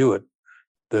made me do it,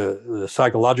 the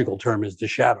psychological term is the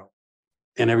shadow,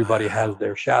 and everybody has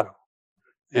their shadow.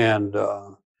 And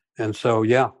so,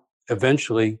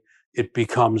 eventually it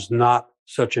becomes not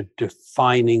such a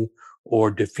defining or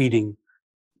defeating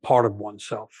part of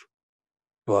oneself.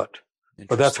 But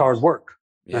that's hard work.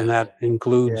 Yeah. And that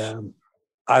includes,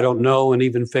 I don't know, and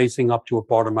even facing up to a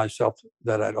part of myself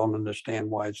that I don't understand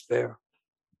why it's there.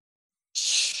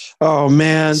 Oh,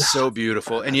 man. So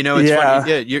beautiful. And it's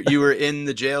funny. Yeah, you were in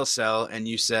the jail cell and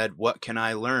you said, what can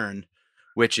I learn?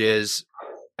 Which is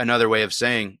another way of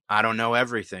saying, I don't know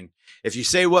everything. If you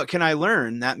say, what can I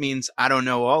learn? That means I don't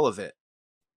know all of it.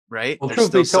 Right? Well,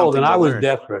 truth be told, and I was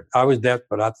desperate.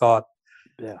 I thought,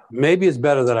 maybe it's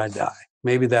better that I die.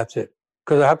 Maybe that's it.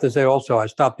 Because I have to say also, I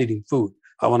stopped eating food.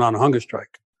 I went on a hunger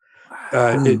strike.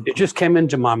 It just came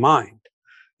into my mind.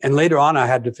 And later on, I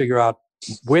had to figure out,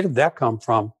 where did that come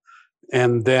from?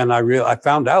 And then I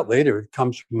found out later it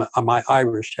comes from my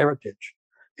Irish heritage.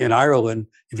 In Ireland,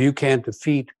 if you can't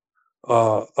defeat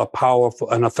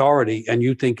an authority and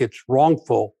you think it's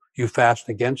wrongful, you fast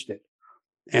against it.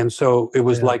 And so it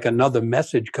was like another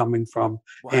message coming from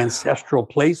ancestral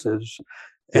places.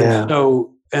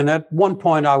 And at one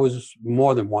point,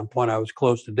 more than one point, I was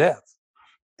close to death.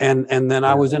 And then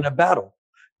I was in a battle.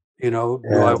 Do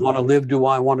I want to live? Do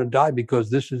I want to die? Because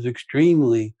this is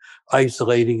extremely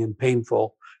isolating and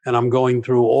painful. And I'm going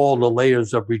through all the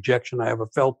layers of rejection I ever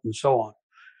felt and so on.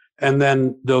 And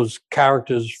then those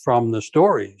characters from the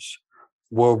stories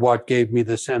were what gave me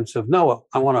the sense of, no,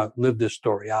 I want to live this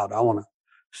story out. I want to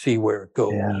see where it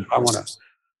goes. Yeah. I want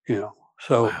to,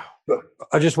 so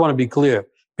I just want to be clear.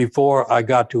 Before I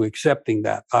got to accepting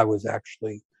that, I was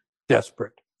actually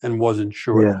desperate and wasn't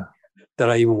sure that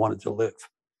I even wanted to live.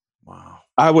 Wow.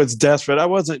 I was desperate. I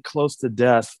wasn't close to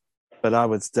death, but I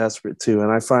was desperate too.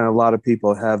 And I find a lot of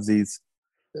people have these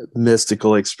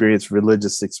mystical experiences,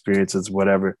 religious experiences,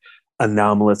 whatever,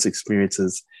 anomalous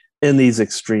experiences in these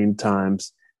extreme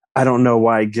times. I don't know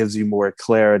why it gives you more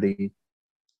clarity,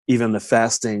 even the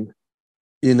fasting,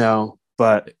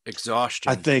 but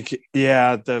exhaustion. I think,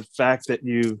 the fact that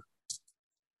you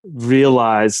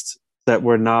realized that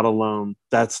we're not alone,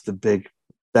 that's the big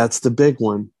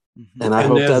one. Mm-hmm. And I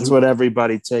hope that's what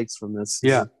everybody takes from this.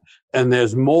 Yeah. And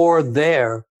there's more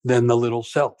there than the little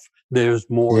self. There's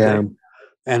more there.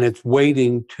 and it's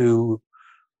waiting to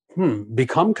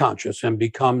become conscious and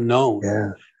become known.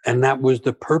 Yeah. And that was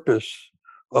the purpose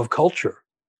of culture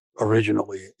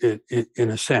originally, in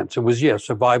a sense. It was,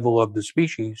 survival of the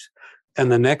species. And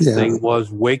the next thing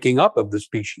was waking up of the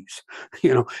species,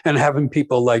 and having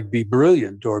people like be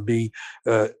brilliant or be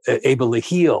able to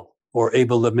heal or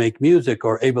able to make music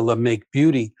or able to make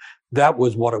beauty. That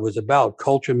was what it was about.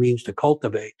 Culture means to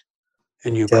cultivate,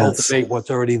 and you cultivate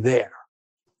what's already there.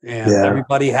 And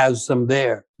everybody has some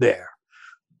there,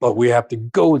 but we have to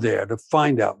go there to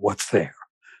find out what's there.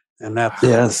 And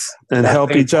that's and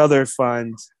help each other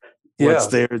find what's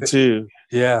there too.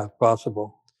 Yeah,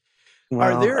 possible.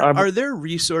 Well, are there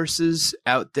resources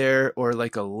out there, or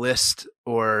like a list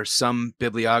or some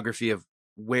bibliography of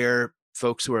where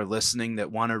folks who are listening that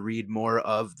want to read more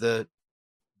of the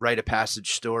rite of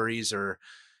passage stories or,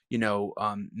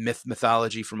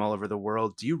 mythology from all over the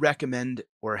world? Do you recommend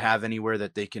or have anywhere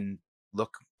that they can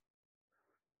look?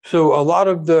 So a lot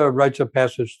of the rites of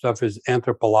passage stuff is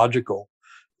anthropological,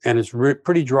 and it's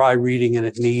pretty dry reading, and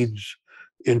it needs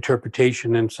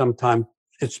interpretation, and sometimes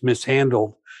it's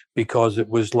mishandled because it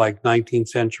was like 19th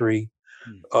century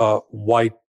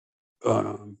white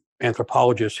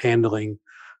anthropologists handling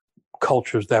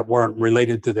cultures that weren't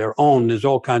related to their own. There's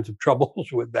all kinds of troubles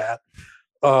with that.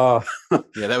 That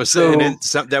was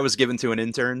that was given to an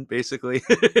intern, basically.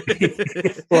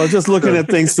 Well, just looking at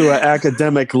things through an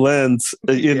academic lens,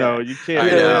 you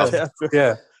can't.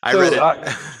 I read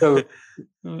it. So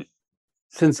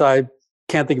since I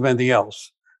can't think of anything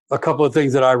else, a couple of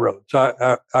things that I wrote.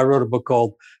 So I wrote a book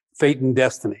called Fate and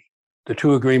Destiny, The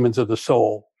Two Agreements of the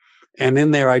Soul. And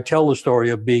in there, I tell the story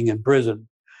of being in prison,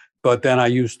 but then I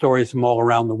use stories from all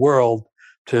around the world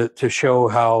to show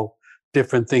how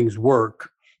different things work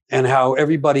and how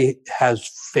everybody has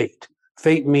fate.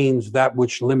 Fate means that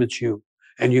which limits you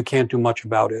and you can't do much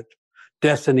about it.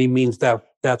 Destiny means that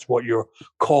that's what you're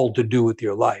called to do with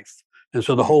your life. And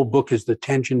so the whole book is the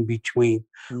tension between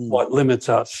what limits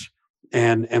us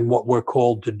and what we're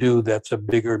called to do. That's a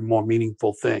bigger, more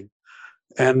meaningful thing.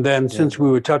 And then since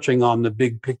we were touching on the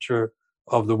big picture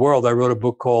of the world, I wrote a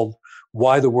book called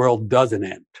Why the World Doesn't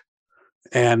End.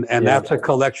 And that's a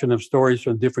collection of stories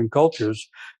from different cultures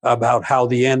about how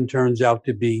the end turns out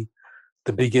to be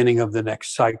the beginning of the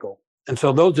next cycle. And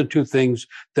so those are two things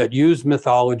that use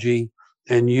mythology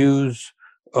and use,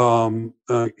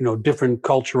 different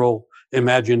cultural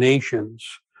imaginations.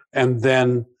 And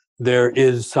then there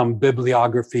is some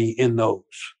bibliography in those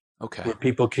where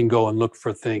people can go and look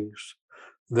for things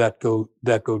that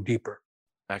go deeper.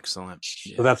 Excellent.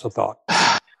 So that's a thought.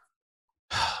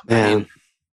 Man,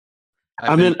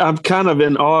 I'm kind of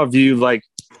in awe of you. Like,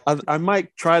 I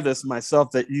might try this myself.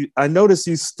 I notice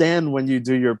you stand when you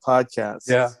do your podcast.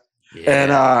 Yeah.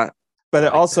 And but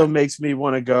it also makes me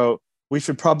want to go. We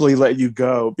should probably let you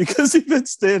go because you've been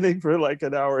standing for like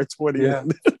an hour and 20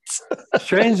 minutes.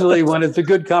 Strangely, when it's a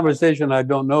good conversation, I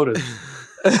don't notice.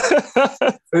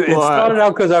 It started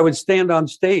out because I would stand on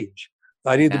stage.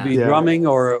 I'd either be drumming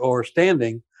or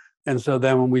standing. And so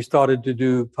then when we started to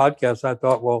do podcasts, I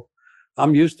thought, well,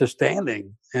 I'm used to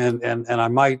standing and I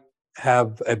might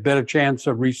have a better chance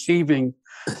of receiving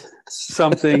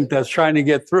something that's trying to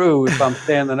get through if I'm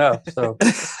standing up. So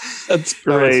that's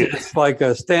great. So it's like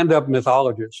a stand-up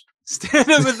mythologist.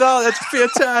 Stand-up mythologist.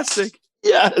 That's fantastic.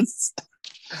 Yes.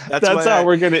 That's how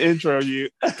we're going to intro you.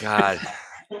 God.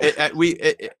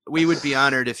 We would be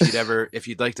honored if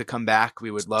you'd like to come back.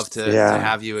 We would love to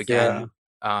have you again.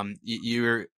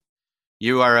 Yeah.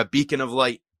 You are a beacon of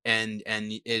light, and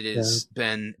it has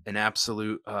been an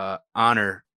absolute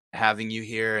honor having you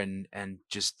here, and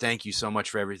just thank you so much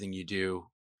for everything you do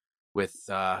with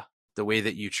the way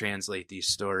that you translate these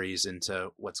stories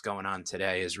into what's going on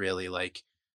today is really like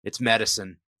it's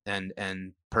medicine,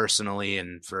 and personally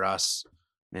and for us,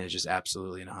 man, it's just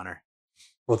absolutely an honor.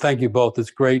 Well, thank you both. It's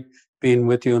great being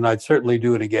with you, and I'd certainly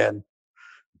do it again.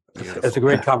 Beautiful. It's a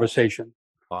great conversation.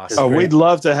 Awesome. We'd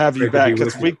love to have you back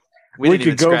because we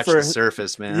could go scratch for the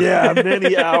surface, man. Yeah,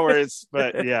 many hours.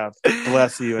 But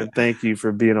bless you and thank you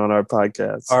for being on our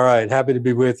podcast. All right, happy to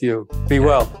be with you. Be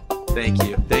well. Thank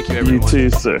you, everyone. You too,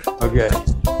 sir. Okay,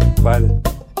 bye then.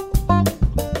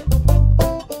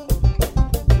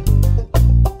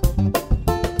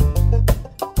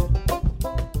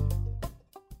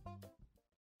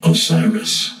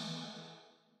 Osiris.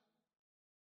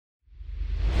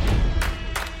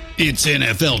 It's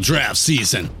NFL draft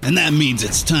season, and that means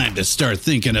it's time to start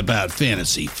thinking about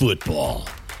fantasy football.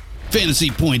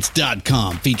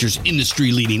 FantasyPoints.com features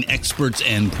industry-leading experts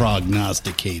and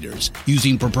prognosticators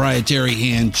using proprietary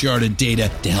hand-charted data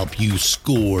to help you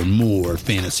score more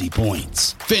fantasy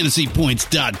points.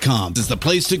 FantasyPoints.com is the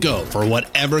place to go for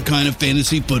whatever kind of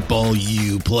fantasy football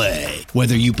you play.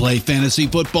 Whether you play fantasy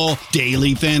football,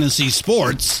 daily fantasy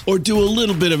sports, or do a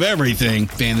little bit of everything,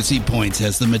 Fantasy Points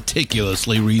has the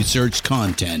meticulously researched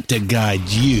content to guide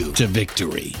you to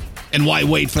victory. And why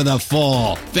wait for the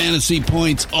fall? Fantasy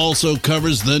Points also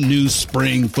covers the new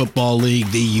spring football league,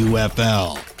 the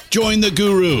UFL. Join the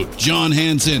guru, John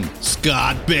Hansen,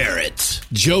 Scott Barrett,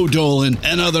 Joe Dolan,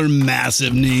 and other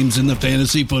massive names in the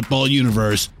fantasy football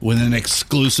universe with an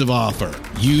exclusive offer.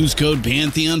 Use code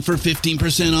Pantheon for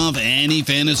 15% off any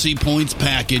Fantasy Points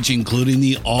package, including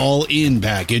the all-in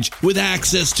package, with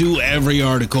access to every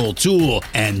article, tool,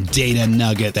 and data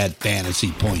nugget that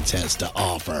Fantasy Points has to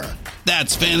offer.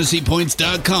 That's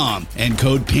FantasyPoints.com and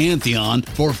code Pantheon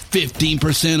for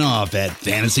 15% off at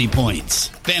Fantasy Points.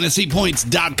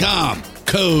 FantasyPoints.com,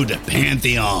 code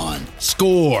Pantheon.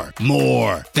 Score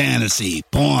more fantasy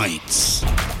points.